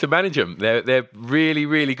 I used to manage them. They're really,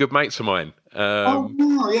 really good mates of mine.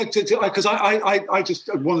 Because I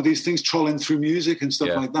just, one of these things, trolling through music and stuff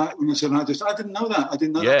like that. You know, so I didn't know that. I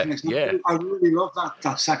didn't know that connection. I really love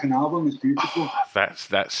that second album. It's beautiful.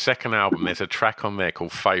 That second album, there's a track on there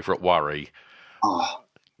called Favourite Worry. Oh.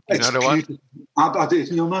 You know the one? I did.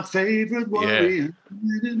 You're my favourite worry. Yeah,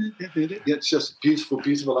 it's just a beautiful,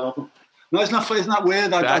 beautiful album. No, isn't that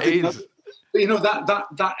weird? I didn't know. But you know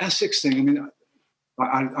that Essex thing. I mean,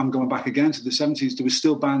 I'm going back again to the 70s. There were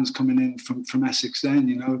still bands coming in from Essex then,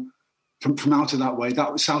 you know, from out of that way.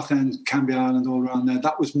 That was Southend, Canby Island, all around there.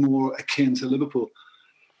 That was more akin to Liverpool.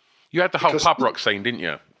 You had the whole pub rock scene, didn't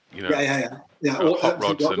you? You know, yeah. Hot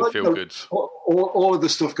Rods and Feel Goods. All of the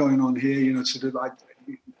stuff going on here, you know, sort of like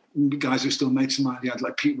guys who still mates of mine. You had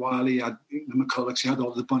like Pete Wiley, you had the McCullochs, you had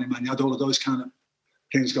all the Bunnymen, you had all of those kind of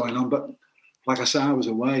things going on. But like I said, I was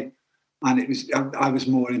away. And I was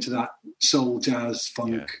more into that soul, jazz,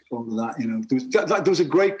 funk, all of that. You know, there was a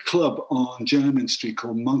great club on Jermyn Street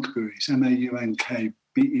called Monkberries, Mankberrys,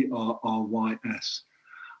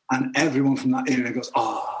 and everyone from that area goes,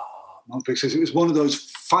 Monkberries. It was one of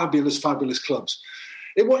those fabulous clubs.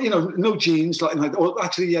 It was, you know, no jeans, or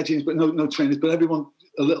actually, yeah, jeans, but no trainers, but everyone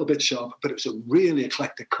a little bit sharp. But it was a really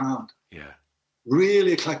eclectic crowd. Yeah,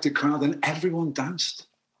 really eclectic crowd, and everyone danced.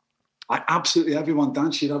 Absolutely everyone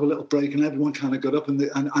danced. You'd have a little break and everyone kind of got up and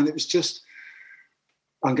it was just,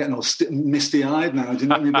 I'm getting all misty-eyed now, do you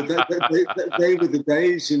know what I mean? But they were the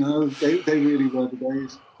days, you know, they really were the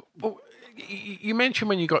days. Well, you mentioned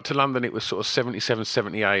when you got to London it was sort of 77,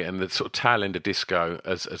 78 and the sort of tail end of disco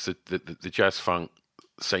as the jazz funk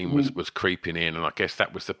scene was creeping in, and I guess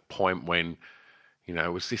that was the point when, you know,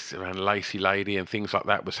 it was this around Lacey Lady and things like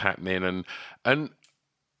that was happening, and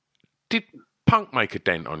did punk make a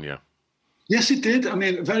dent on you? Yes, it did. I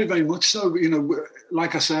mean, very, very much so. You know,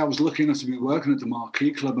 like I say, I was lucky enough to be working at the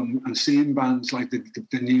Marquee Club and seeing bands like the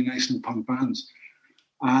New Nation punk bands.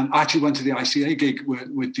 And I actually went to the ICA gig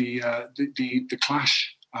with the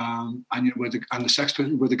Clash, and you know, and the Sex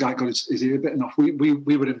Pistols, where the guy got his ear bitten off. We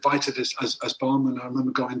were invited as barmen. I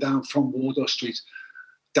remember going down from Wardour Street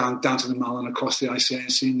down to the Mall and across the ICA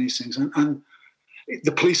and seeing these things. And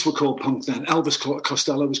the Police were called punk then. Elvis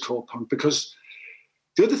Costello was called punk because.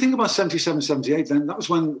 The other thing about 77, 78 then, that was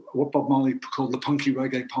when what Bob Marley called the punky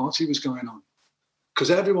reggae party was going on.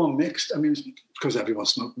 Because everyone mixed. I mean, because everyone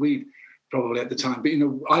smoked weed, probably at the time. But, you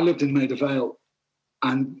know, I lived in Maida Vale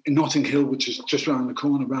and in Notting Hill, which is just around the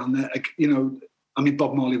corner around there. You know, I mean,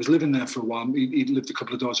 Bob Marley was living there for a while. He lived a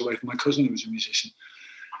couple of doors away from my cousin who was a musician.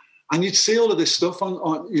 And you'd see all of this stuff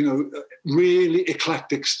on you know, really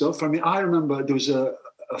eclectic stuff. I mean, I remember there was a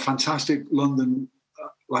fantastic London,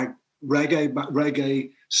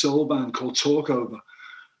 reggae soul band called Talkover.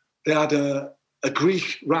 They had a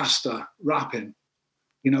Greek Rasta rapping,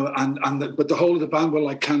 you know, but the whole of the band were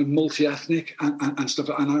like kind of multi-ethnic and stuff.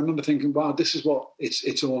 And I remember thinking, wow, this is what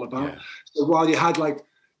it's all about. Yeah. So while you had like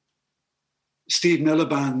Steve Miller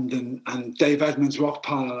Band and Dave Edmunds Rock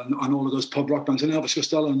Pile and all of those pub rock bands and Elvis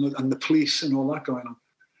Costello and the Police and all that going on,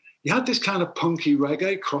 you had this kind of punky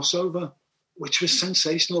reggae crossover, which was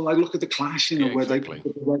sensational. I look at the Clash, you know, exactly.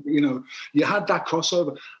 You know, you had that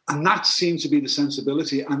crossover, and that seemed to be the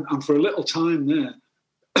sensibility. And for a little time there,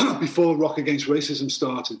 before Rock Against Racism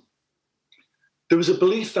started, there was a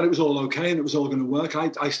belief that it was all okay and it was all going to work.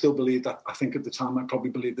 I still believe that. I think at the time I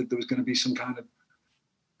probably believed that there was going to be some kind of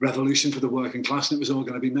revolution for the working class and it was all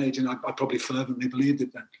going to be made. And I probably fervently believed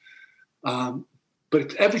it then.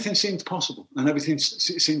 But everything seemed possible, and everything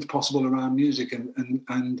seemed possible around music,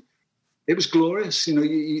 and it was glorious, you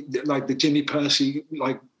know, like the Jimmy Percy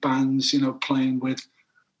like bands, you know, playing with,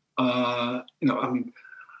 you know, I mean,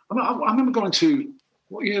 I remember going to,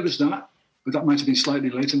 what year was that? But that might have been slightly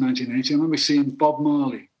later, 1980. I remember seeing Bob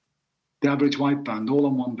Marley, the Average White Band, all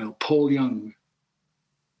on one bill, Paul Young.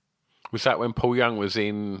 Was that when Paul Young was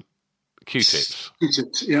in Q-Tips?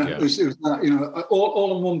 Q-Tips, yeah. It was that, you know,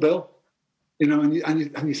 all on one bill, you know, and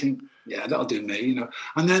you think, yeah, that'll do me, you know.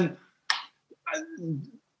 And then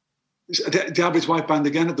the Average White Band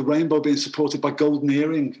again at the Rainbow being supported by Golden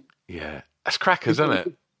Earring. Yeah, that's crackers, isn't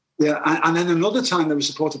it? Yeah, and then another time they were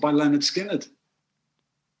supported by Leonard Skinner.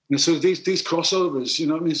 You know, so these crossovers, you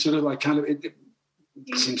know what I mean, sort of like kind of, it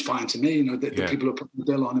seems fine to me, you know, the people who put the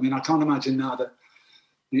bill on. I mean, I can't imagine now that,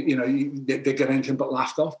 you know, they get anything but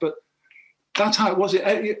laughed off, but that's how it was.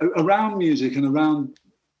 Around music and around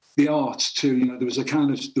the arts too, you know, there was a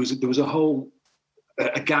kind of, there was a whole,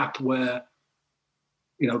 a gap where,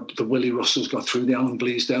 you know, the Willie Russells got through, the Alan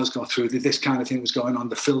Bleasdales got through, this kind of thing was going on,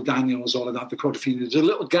 the Phil Daniels, all of that, the Quadrophenia. There's a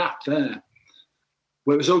little gap there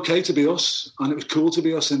where it was okay to be us and it was cool to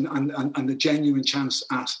be us and the genuine chance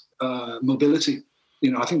at mobility.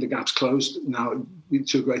 You know, I think the gap's closed now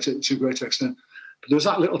to a greater extent. But there was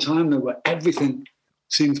that little time there where everything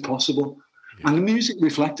seemed possible. Yeah. And the music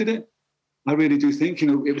reflected it. I really do think, you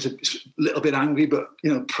know, it was a little bit angry, but,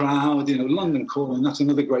 you know, proud, you know, London Calling, that's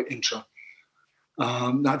another great intro.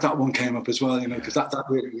 That one came up as well, you know, because that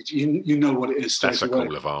really, you know what it is. That's a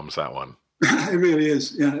call of arms, that one. It really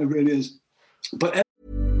is. Yeah, it really is. But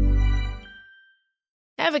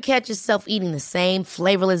Ever catch yourself eating the same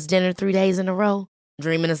flavorless dinner 3 days in a row?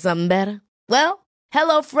 Dreaming of something better? Well,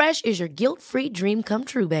 HelloFresh is your guilt-free dream come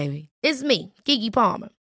true, baby. It's me, Keke Palmer.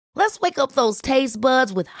 Let's wake up those taste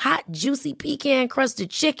buds with hot, juicy pecan-crusted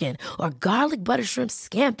chicken or garlic butter shrimp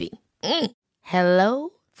scampi.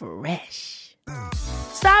 Hello Fresh.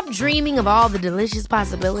 Stop dreaming of all the delicious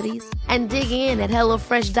possibilities and dig in at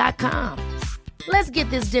HelloFresh.com. Let's get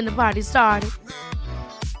this dinner party started.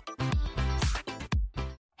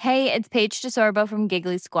 Hey, it's Paige DeSorbo from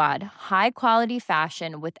Giggly Squad. High quality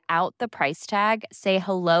fashion without the price tag. Say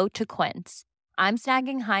hello to Quince. I'm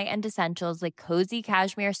snagging high-end essentials like cozy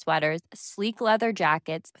cashmere sweaters, sleek leather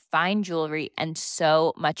jackets, fine jewelry, and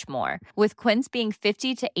so much more. With Quince being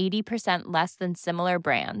 50 to 80% less than similar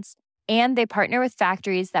brands. And they partner with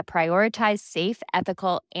factories that prioritize safe,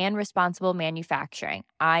 ethical, and responsible manufacturing.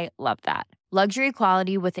 I love that. Luxury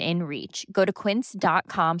quality within reach. Go to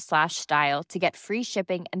quince.com/style to get free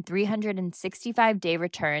shipping and 365-day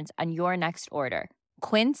returns on your next order.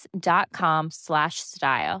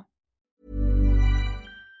 Quince.com/style.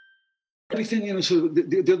 Everything, so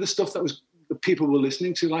the other stuff that people were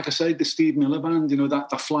listening to, like I said, the Steve Miller Band,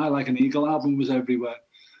 that Fly Like an Eagle album was everywhere.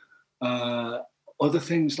 Other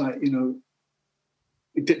things like,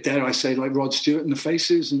 dare I say, like Rod Stewart and the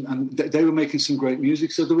Faces, and they were making some great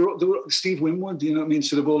music. So there were Steve Winwood,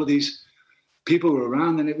 sort of all of these people were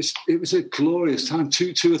around, and it was a glorious time.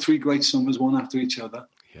 Two or three great summers, one after each other.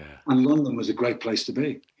 Yeah. And London was a great place to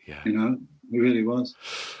be. Yeah. It really was.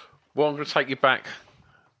 Well, I'm going to take you back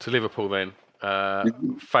to Liverpool then.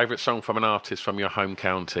 Favourite song from an artist from your home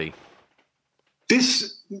county?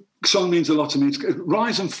 This song means a lot to me. It's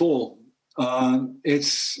Rise and Fall.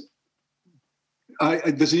 There's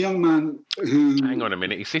a young man who... Hang on a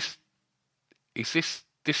minute. Is this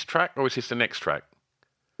track or is this the next track?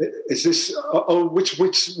 Is this... which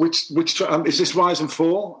track? Is this Rise and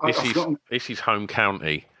Fall? This is home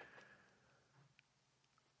county.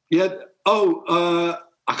 Yeah. I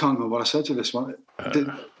can't remember what I said to this one.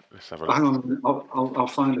 Let's have a look. Hang on. I'll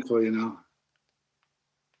find it for you now.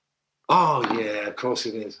 Oh, yeah, of course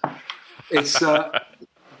it is. It's...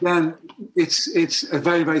 Again, it's a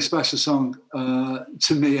very, very special song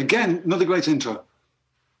to me. Again, another great intro.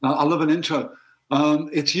 I love an intro.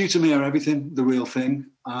 It's You to Me Are Everything, The Real Thing.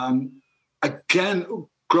 Again,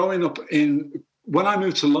 growing up when I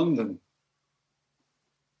moved to London,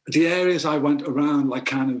 the areas I went around,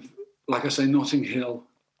 like I say, Notting Hill,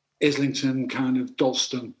 Islington, kind of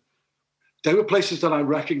Dalston, they were places that I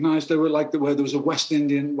recognised. They were like where there was a West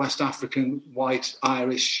Indian, West African, white,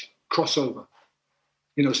 Irish crossover.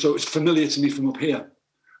 So it's familiar to me from up here.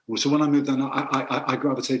 So when I moved down, I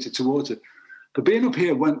gravitated towards it. But being up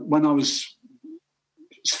here, when I was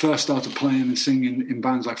first started playing and singing in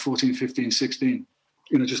bands like 14, 15, 16,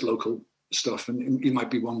 just local stuff. And it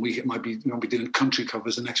might be one week, it might be doing country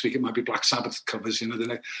covers. The next week, it might be Black Sabbath covers,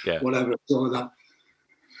 whatever, all of that.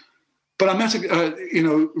 But I met,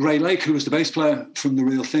 Ray Lake, who was the bass player from The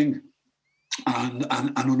Real Thing, and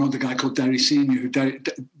another guy called Derry Senior,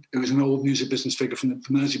 who was an old music business figure from the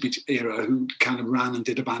Mersey Beach era, who kind of ran and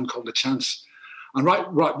did a band called The Chance. And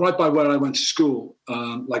right by where I went to school,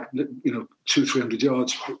 200-300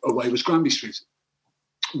 yards away was Granby Street,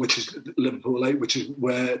 which is Liverpool 8, which is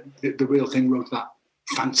where the Real Thing wrote that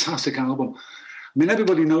fantastic album. I mean,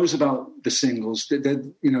 everybody knows about the singles.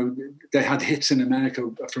 They had hits in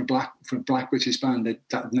America for a black British band. That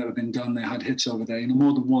had never been done. They had hits over there,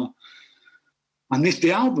 more than one. And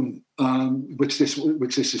the album, which this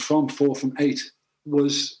is from, 4 from 8,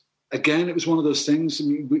 was, again, it was one of those things. I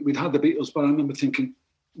mean, we'd had the Beatles, but I remember thinking,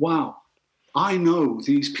 wow, I know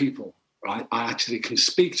these people, right? I actually can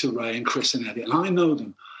speak to Ray and Chris and Eddie, and I know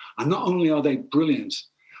them. And not only are they brilliant,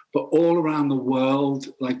 but all around the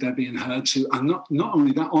world, like they're being heard to. And not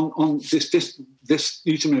only that, on this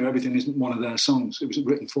You to Me Are Everything isn't one of their songs. It was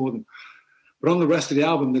written for them. But on the rest of the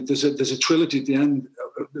album, there's a trilogy at the end,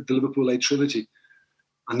 the Liverpool 8 trilogy.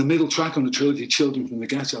 And the middle track on the trilogy, Children from the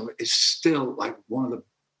Ghetto, is still like one of the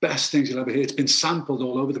best things you'll ever hear. It's been sampled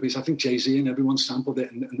all over the place. I think Jay-Z and everyone sampled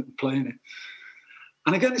it and playing it.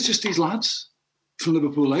 And again, it's just these lads from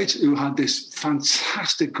Liverpool 8 who had this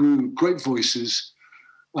fantastic groove, great voices.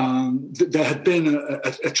 There had been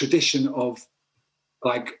a tradition of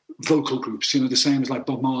like vocal groups, the same as like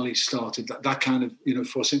Bob Marley started, that kind of,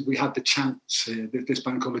 for us. We had the Chants here, this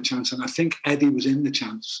band called the Chants, and I think Eddie was in the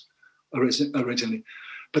Chants originally.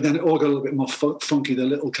 But then it all got a little bit more funky, the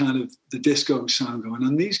little kind of the disco sound going.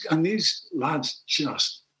 And these lads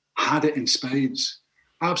just had it in spades,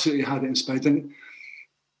 absolutely had it in spades. And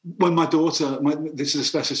when my daughter, this is a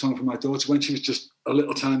special song for my daughter, when she was just a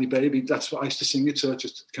little tiny baby, that's what I used to sing it to her,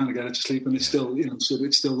 just to kind of get her to sleep. And it's still,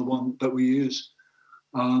 it's still the one that we use.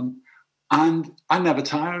 And I never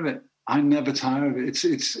tire of it.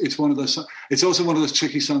 It's one of those. It's also one of those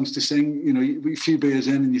tricky songs to sing. A few beers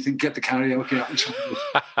in, and you think, get the karaoke out and try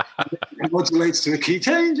it modulates to a key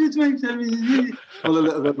change. It makes everything a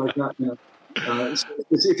little bit like that.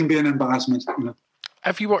 It can be an embarrassment.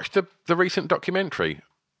 Have you watched the recent documentary?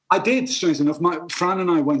 I did, strange enough. Fran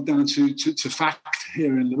and I went down to FACT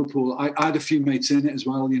here in Liverpool. I had a few mates in it as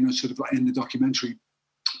well, sort of like in the documentary.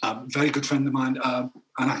 A very good friend of mine, an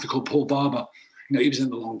actor called Paul Barber. He was in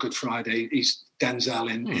The Long Good Friday. He's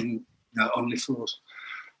Denzel in Only Fools.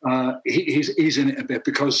 He's in it a bit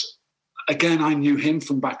because, again, I knew him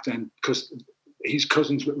from back then because he's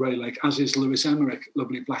cousins with Ray Lake, as is Lewis Emmerich,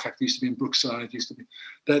 lovely black actor, used to be in Brookside,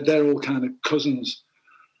 they're all kind of cousins.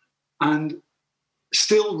 And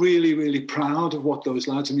still really, really proud of what those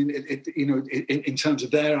lads, in terms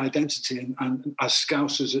of their identity and as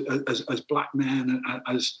Scousers, as black men, and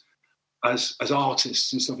as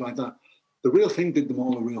artists and stuff like that. The real thing did them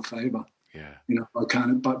all a real favour. Yeah.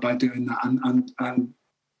 By doing that. And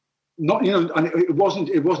not, and it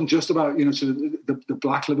wasn't just about, sort of the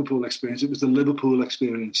black Liverpool experience. It was the Liverpool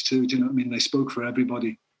experience too. Do you know what I mean? They spoke for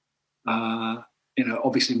everybody.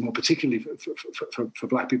 Obviously more particularly for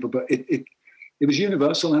black people, but it was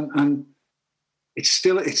universal, and it's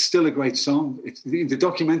still a great song. The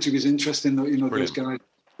documentary was interesting, though. Those guys,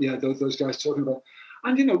 those guys talking about,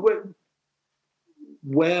 and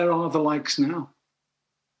where are the likes now?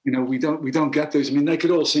 We don't get those. I mean, they could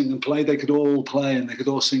all sing and play. They could all play and they could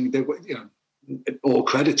all sing. They were, all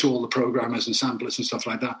credit to all the programmers and samplers and stuff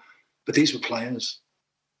like that. But these were players.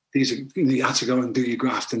 These are, you had to go and do your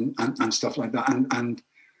graft and stuff like that. And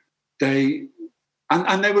they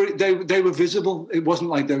were visible. It wasn't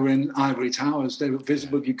like they were in ivory towers. They were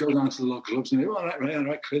visible. You go down to the local clubs and they were, all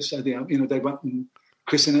right, Chris, Eddie. They went and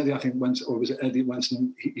Chris and Eddie, I think, went, or was it Eddie went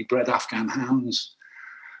and he bred Afghan hounds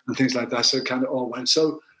and things like that. So it kind of all went.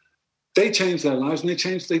 So they changed their lives, and they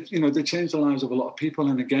changed the lives of a lot of people.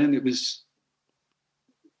 And again, it was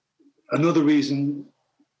another reason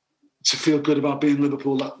to feel good about being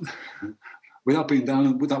Liverpool. That without being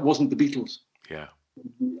down, that wasn't the Beatles. Yeah.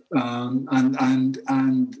 And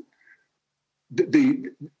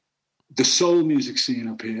the soul music scene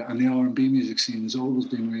up here and the R&B music scene has always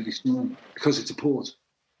been really strong because it's a port.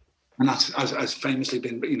 And that's has famously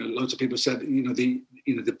been, loads of people said, the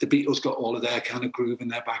Beatles got all of their kind of groove and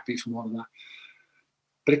their backbeat from all of that.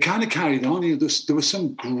 But it kind of carried on. There was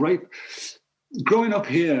some great... Growing up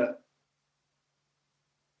here,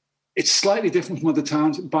 it's slightly different from other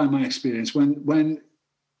towns by my experience.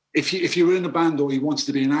 If you were in a band or you wanted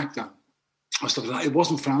to be an actor or stuff like that, it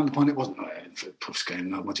wasn't frowned upon. It wasn't, puff's game,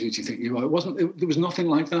 now, what do you think you are? It wasn't. There was nothing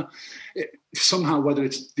like that. Somehow, whether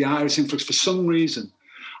it's the Irish influx, for some reason,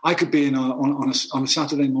 I could be on a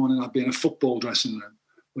Saturday morning, I'd be in a football dressing room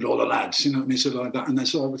with all the lads, sort of like that, and then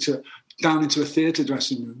sort of down into a theatre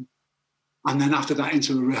dressing room, and then after that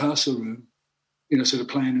into a rehearsal room, sort of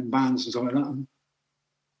playing in bands and stuff like that. And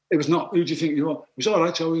it was not, who do you think you are? It was all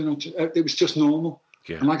right, Joe, it was just normal.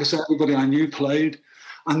 Yeah. And like I said, everybody I knew played,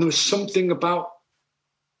 and there was something about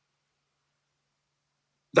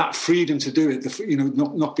that freedom to do it,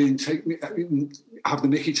 not being have the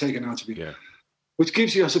mickey taken out of you. Yeah. Which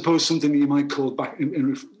gives you, I suppose, something that you might call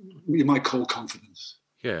you might call confidence.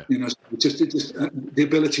 Yeah. Just the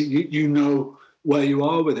ability, where you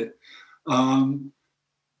are with it. And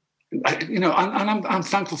I'm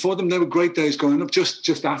thankful for them. They were great days growing up.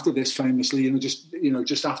 Just after this, famously,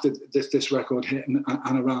 just after this record hit and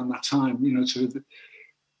around that time, sort of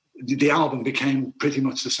the album became pretty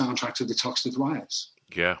much the soundtrack to the Toxteth Riots.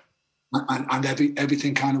 Yeah. And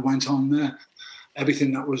everything kind of went on there.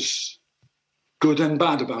 Everything that was good and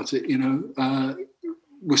bad about it,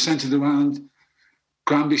 was centered around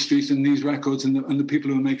Granby Street and these records and the people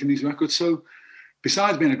who were making these records. So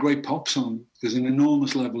besides being a great pop song, there's an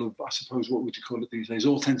enormous level of, I suppose, what would you call it these days?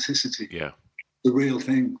 Authenticity. Yeah. The real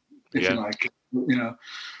thing, if you like,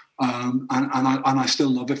 and I still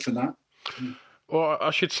love it for that. Well, I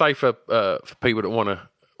should say for people that want to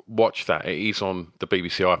watch that, it is on the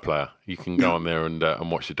BBC iPlayer. You can go on there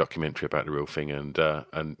and watch the documentary about the real thing, and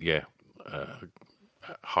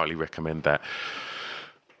highly recommend that.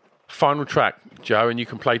 Final track, Joe, and you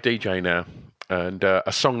can play DJ now, and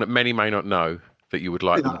a song that many may not know that you would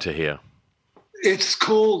like them to hear. It's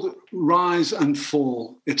called Rise and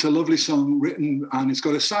Fall. It's a lovely song written, and it's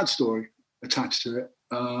got a sad story attached to it.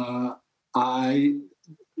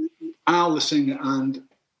 Al, the singer, and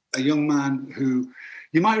a young man who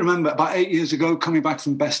You might remember about 8 years ago, coming back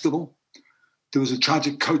from Bestival, there was a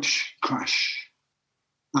tragic coach crash,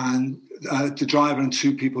 and the driver and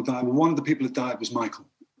 2 people died. Well, one of the people that died was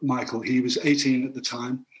Michael. He was 18 at the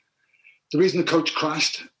time. The reason the coach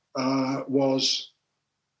crashed was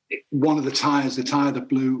one of the tyres, the tyre that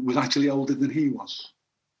blew, was actually older than he was.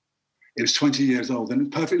 It was 20 years old, and it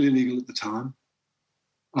was perfectly legal at the time.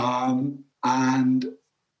 And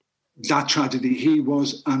that tragedy, he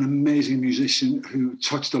was an amazing musician who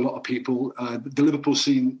touched a lot of people. The Liverpool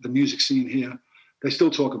scene, the music scene here, they still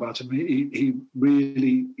talk about him.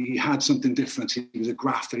 He had something different. He was a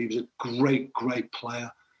grafter. He was a great, great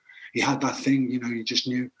player. He had that thing, you just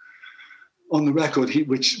knew. On the record,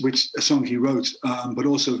 which a song he wrote, but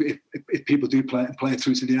also if people do play it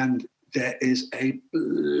through to the end, there is a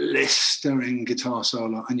blistering guitar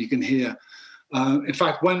solo, and you can hear. In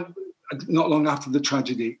fact, not long after the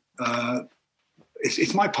tragedy,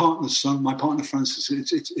 it's my partner's son, my partner Francis.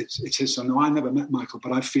 It's his son. Now, I never met Michael,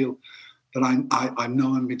 but I feel that I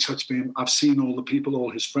know him, been touched by him. I've seen all the people,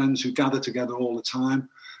 all his friends who gather together all the time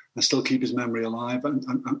and still keep his memory alive.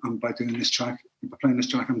 And by doing this track, by playing this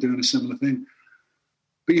track, I'm doing a similar thing.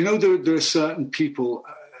 But there are certain people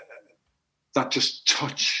that just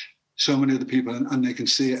touch so many other people, and they can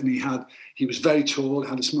see it. And he was very tall,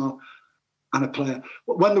 had a smile, and a player.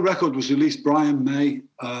 When the record was released, Brian May,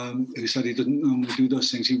 who said he didn't normally do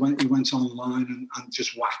those things, he went online and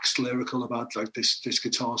just waxed lyrical about like this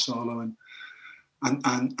guitar solo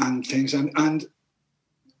and things. And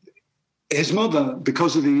his mother,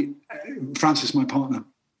 because of Frances, my partner,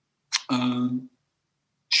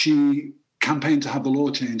 she campaigned to have the law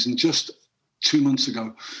changed, and just 2 months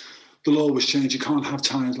ago, the law was changed. You can't have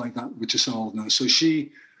tyres like that, which are so old now. So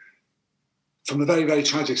she, from a very, very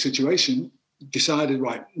tragic situation, decided,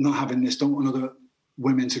 right, not having this, don't want other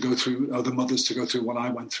women to go through, other mothers to go through what I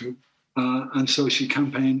went through. And so she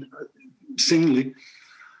campaigned singly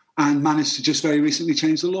and managed to just very recently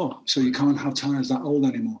change the law. So you can't have tyres that old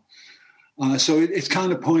anymore. So it's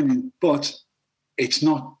kind of poignant, but it's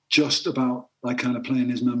not just about like kind of playing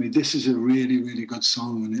his memory. This is a really, really good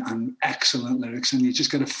song and excellent lyrics, and you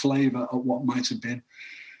just get a flavour of what might have been.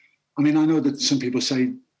 I mean, I know that some people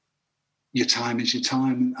say your time is your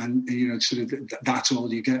time, and sort of that's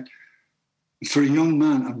all you get. For a young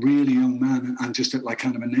man, a really young man, and just like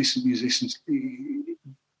kind of a nascent musician,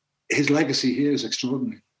 his legacy here is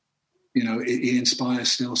extraordinary. He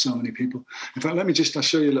inspires still so many people. In fact, I'll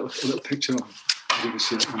show you a little picture of him. You can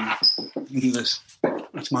see it. Let me do this.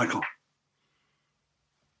 That's Michael.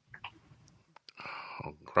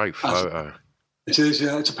 Oh, great photo. It is,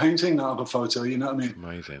 yeah. It's a painting, not a photo, you know what I mean?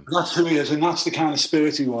 Amazing. And that's who he is, and that's the kind of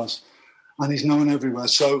spirit he was. And he's known everywhere.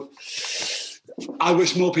 So I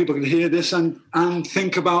wish more people could hear this and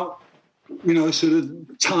think about, sort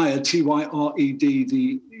of Tyred,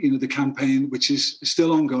 T-Y-R-E-D, the campaign, which is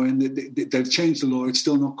still ongoing. They've changed the law. It's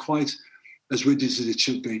still not quite as rigid as it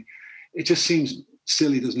should be. It just seems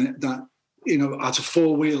silly, doesn't it, that, out of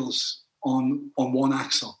 4 wheels on one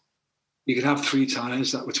axle, you could have 3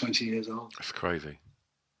 tyres that were 20 years old. That's crazy.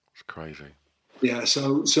 It's crazy. Yeah,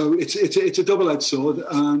 so it's a double-edged sword,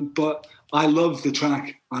 but I love the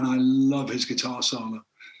track and I love his guitar solo.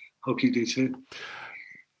 Hope you do too.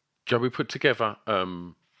 Joe, we put together a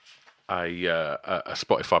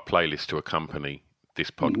Spotify playlist to accompany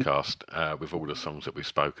this podcast with all the songs that we've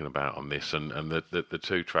spoken about on this, and the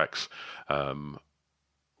 2 tracks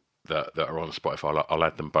that are on Spotify. I'll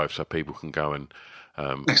add them both so people can go and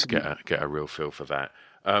get a real feel for that.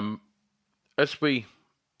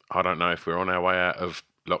 I don't know if we're on our way out of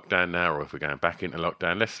lockdown now or if we're going back into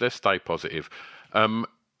lockdown. Let's stay positive.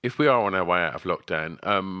 If we are on our way out of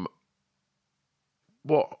lockdown,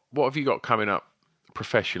 what have you got coming up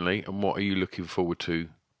professionally, and what are you looking forward to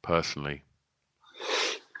personally?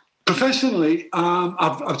 Professionally,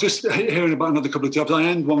 I've just hearing about another couple of jobs. I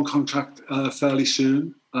end one contract fairly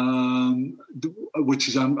soon, which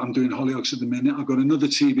is I'm doing Hollyoaks at the minute. I've got another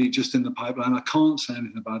TV just in the pipeline. I can't say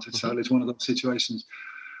anything about it, so it's one of those situations.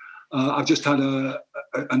 I've just had a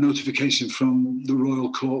notification from the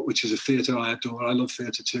Royal Court, which is a theatre I adore. I love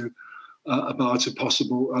theatre too, about a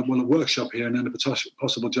possible, a workshop here and then a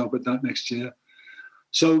possible job at that next year.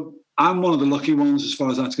 So I'm one of the lucky ones as far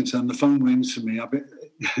as that's concerned. The phone rings for me.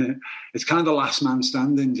 It's kind of last man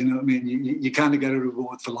standing, you know what I mean? You kind of get a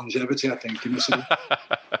reward for longevity, I think. So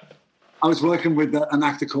I was working with an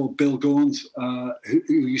actor called Bill Gaunt,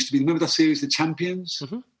 who used to be, remember that series, The Champions?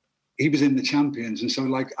 Mm-hmm. He was in The Champions. And so,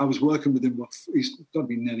 I was working with him, he's got to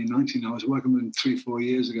be nearly 90 now. I was working with him 3-4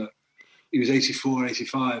 years ago. He was 84,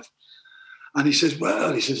 85. And he says,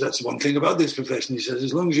 that's one thing about this profession. He says,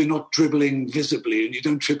 as long as you're not dribbling visibly and you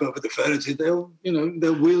don't trip over the furniture, they'll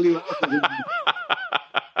wheel you out.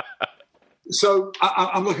 So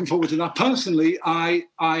I'm looking forward to that. Personally, I'm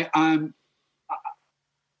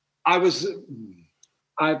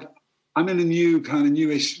in a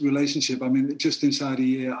newish relationship. I mean, just inside a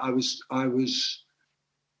year, I was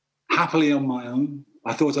happily on my own.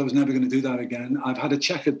 I thought I was never going to do that again. I've had a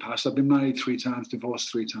checkered past. I've been married 3 times,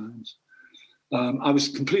 divorced 3 times. I was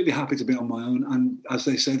completely happy to be on my own. And as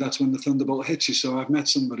they say, that's when the thunderbolt hits you. So I've met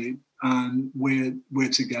somebody and we're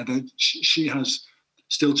together. She has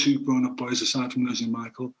still 2 grown-up boys aside from losing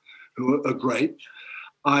Michael, who are great.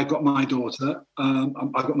 I got my daughter.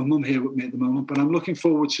 I've got my mum here with me at the moment, but I'm looking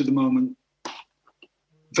forward to the moment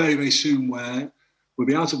very, very soon where we'll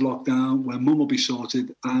be out of lockdown, where mum will be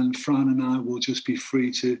sorted, and Fran and I will just be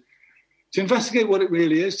free to investigate what it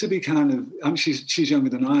really is to be she's younger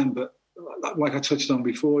than I am, but like I touched on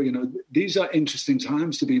before, these are interesting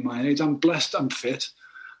times to be my age. I'm blessed, I'm fit,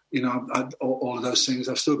 all of those things.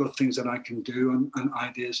 I've still got things that I can do and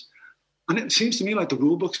ideas. And it seems to me like the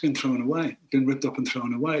rule book's been thrown away, been ripped up and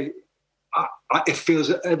thrown away. It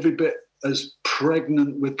feels every bit as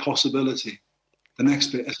pregnant with possibility, the next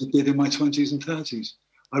bit, as it did in my 20s and 30s.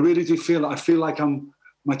 I really do feel like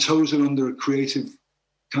my toes are under a creative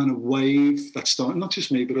kind of wave that's starting, not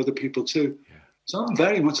just me, but other people too. Yeah. So I'm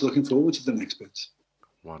very much looking forward to the next bits.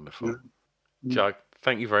 Wonderful. Yeah. Joe,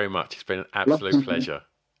 thank you very much. It's been an absolute pleasure.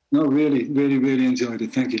 No, really, really, really enjoyed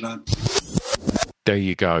it. Thank you, lad. There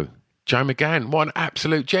you go. Joe McGann, what an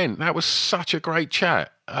absolute gent. That was such a great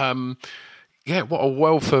chat. What a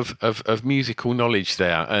wealth of musical knowledge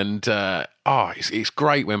there. And it's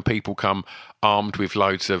great when people come armed with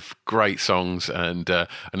loads of great songs and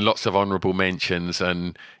lots of honourable mentions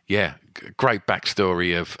and, great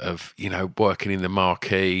backstory of working in the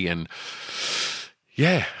Marquee and,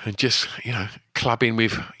 and just, clubbing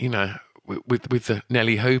with the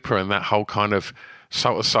Nelly Hooper and that whole kind of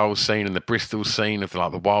Salt of Soul scene and the Bristol scene of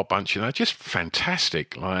the Wild Bunch, just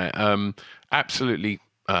fantastic. Absolutely,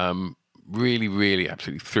 really, really,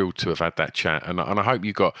 absolutely thrilled to have had that chat, and I hope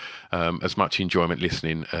you got as much enjoyment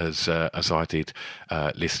listening as I did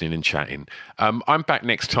listening and chatting. I'm back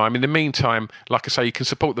next time. In the meantime, like I say, you can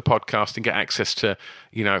support the podcast and get access to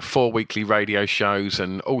 4 weekly radio shows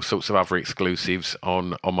and all sorts of other exclusives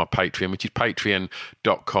on my Patreon, which is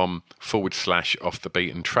patreon.com/Off the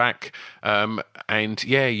Beaten Track. And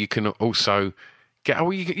you can also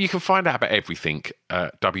you can find out about everything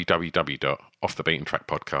at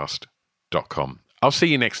www.offthebeatentrackpodcast.com. I'll see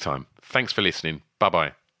you next time. Thanks for listening.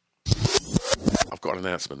 Bye-bye. I've got an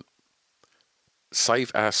announcement.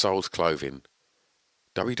 Save Our Souls Clothing.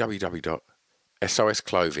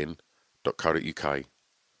 www.sosclothing.co.uk.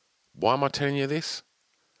 Why am I telling you this?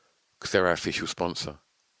 Because they're our official sponsor.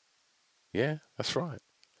 Yeah, that's right.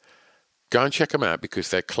 Go and check them out because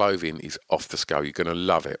their clothing is off the scale. You're going to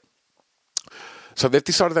love it. So they've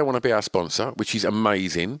decided they want to be our sponsor, which is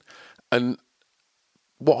amazing. And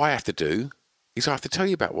what I have to do is I have to tell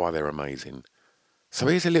you about why they're amazing. So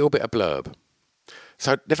here's a little bit of blurb.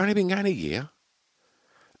 So they've only been going a year.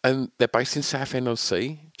 And they're based in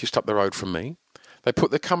Southend-on-Sea, just up the road from me. They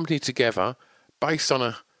put the company together based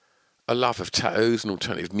on a love of tattoos and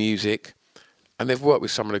alternative music. And they've worked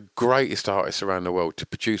with some of the greatest artists around the world to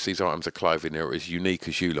produce these items of clothing that are as unique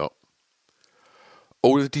as you lot.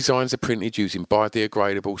 All of the designs are printed using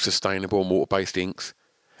biodegradable, sustainable and water-based inks.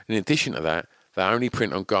 In addition to that, they only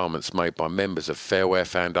print on garments made by members of Fair Wear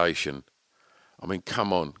Foundation. I mean,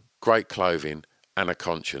 come on, great clothing and a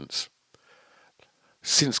conscience.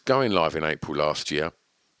 Since going live in April last year,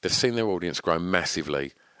 they've seen their audience grow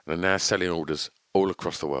massively and are now selling orders all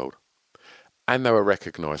across the world. And they were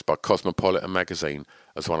recognised by Cosmopolitan magazine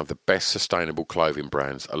as one of the best sustainable clothing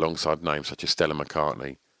brands alongside names such as Stella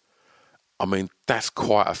McCartney. I mean, that's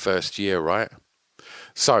quite a first year, right?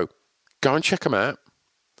 So, go and check them out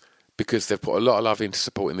because they've put a lot of love into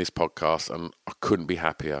supporting this podcast and I couldn't be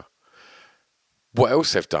happier. What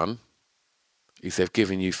else they've done is they've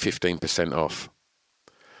given you 15% off.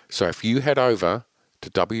 So if you head over to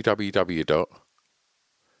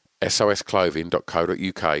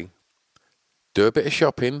www.sosclothing.co.uk, do a bit of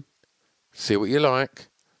shopping, see what you like,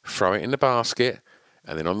 throw it in the basket,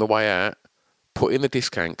 and then on the way out, put in the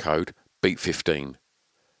discount code BEAT15,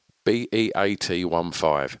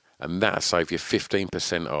 BEAT15, and that'll save you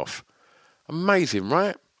 15% off. Amazing,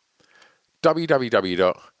 right?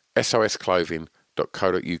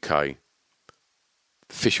 www.sosclothing.co.uk,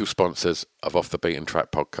 official sponsors of Off the Beaten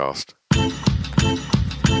Track podcast.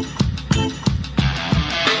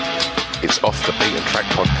 It's Off the Beaten Track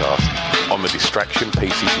podcast on the Distraction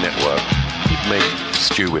Pieces Network. me,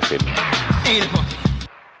 Stu Whiffen.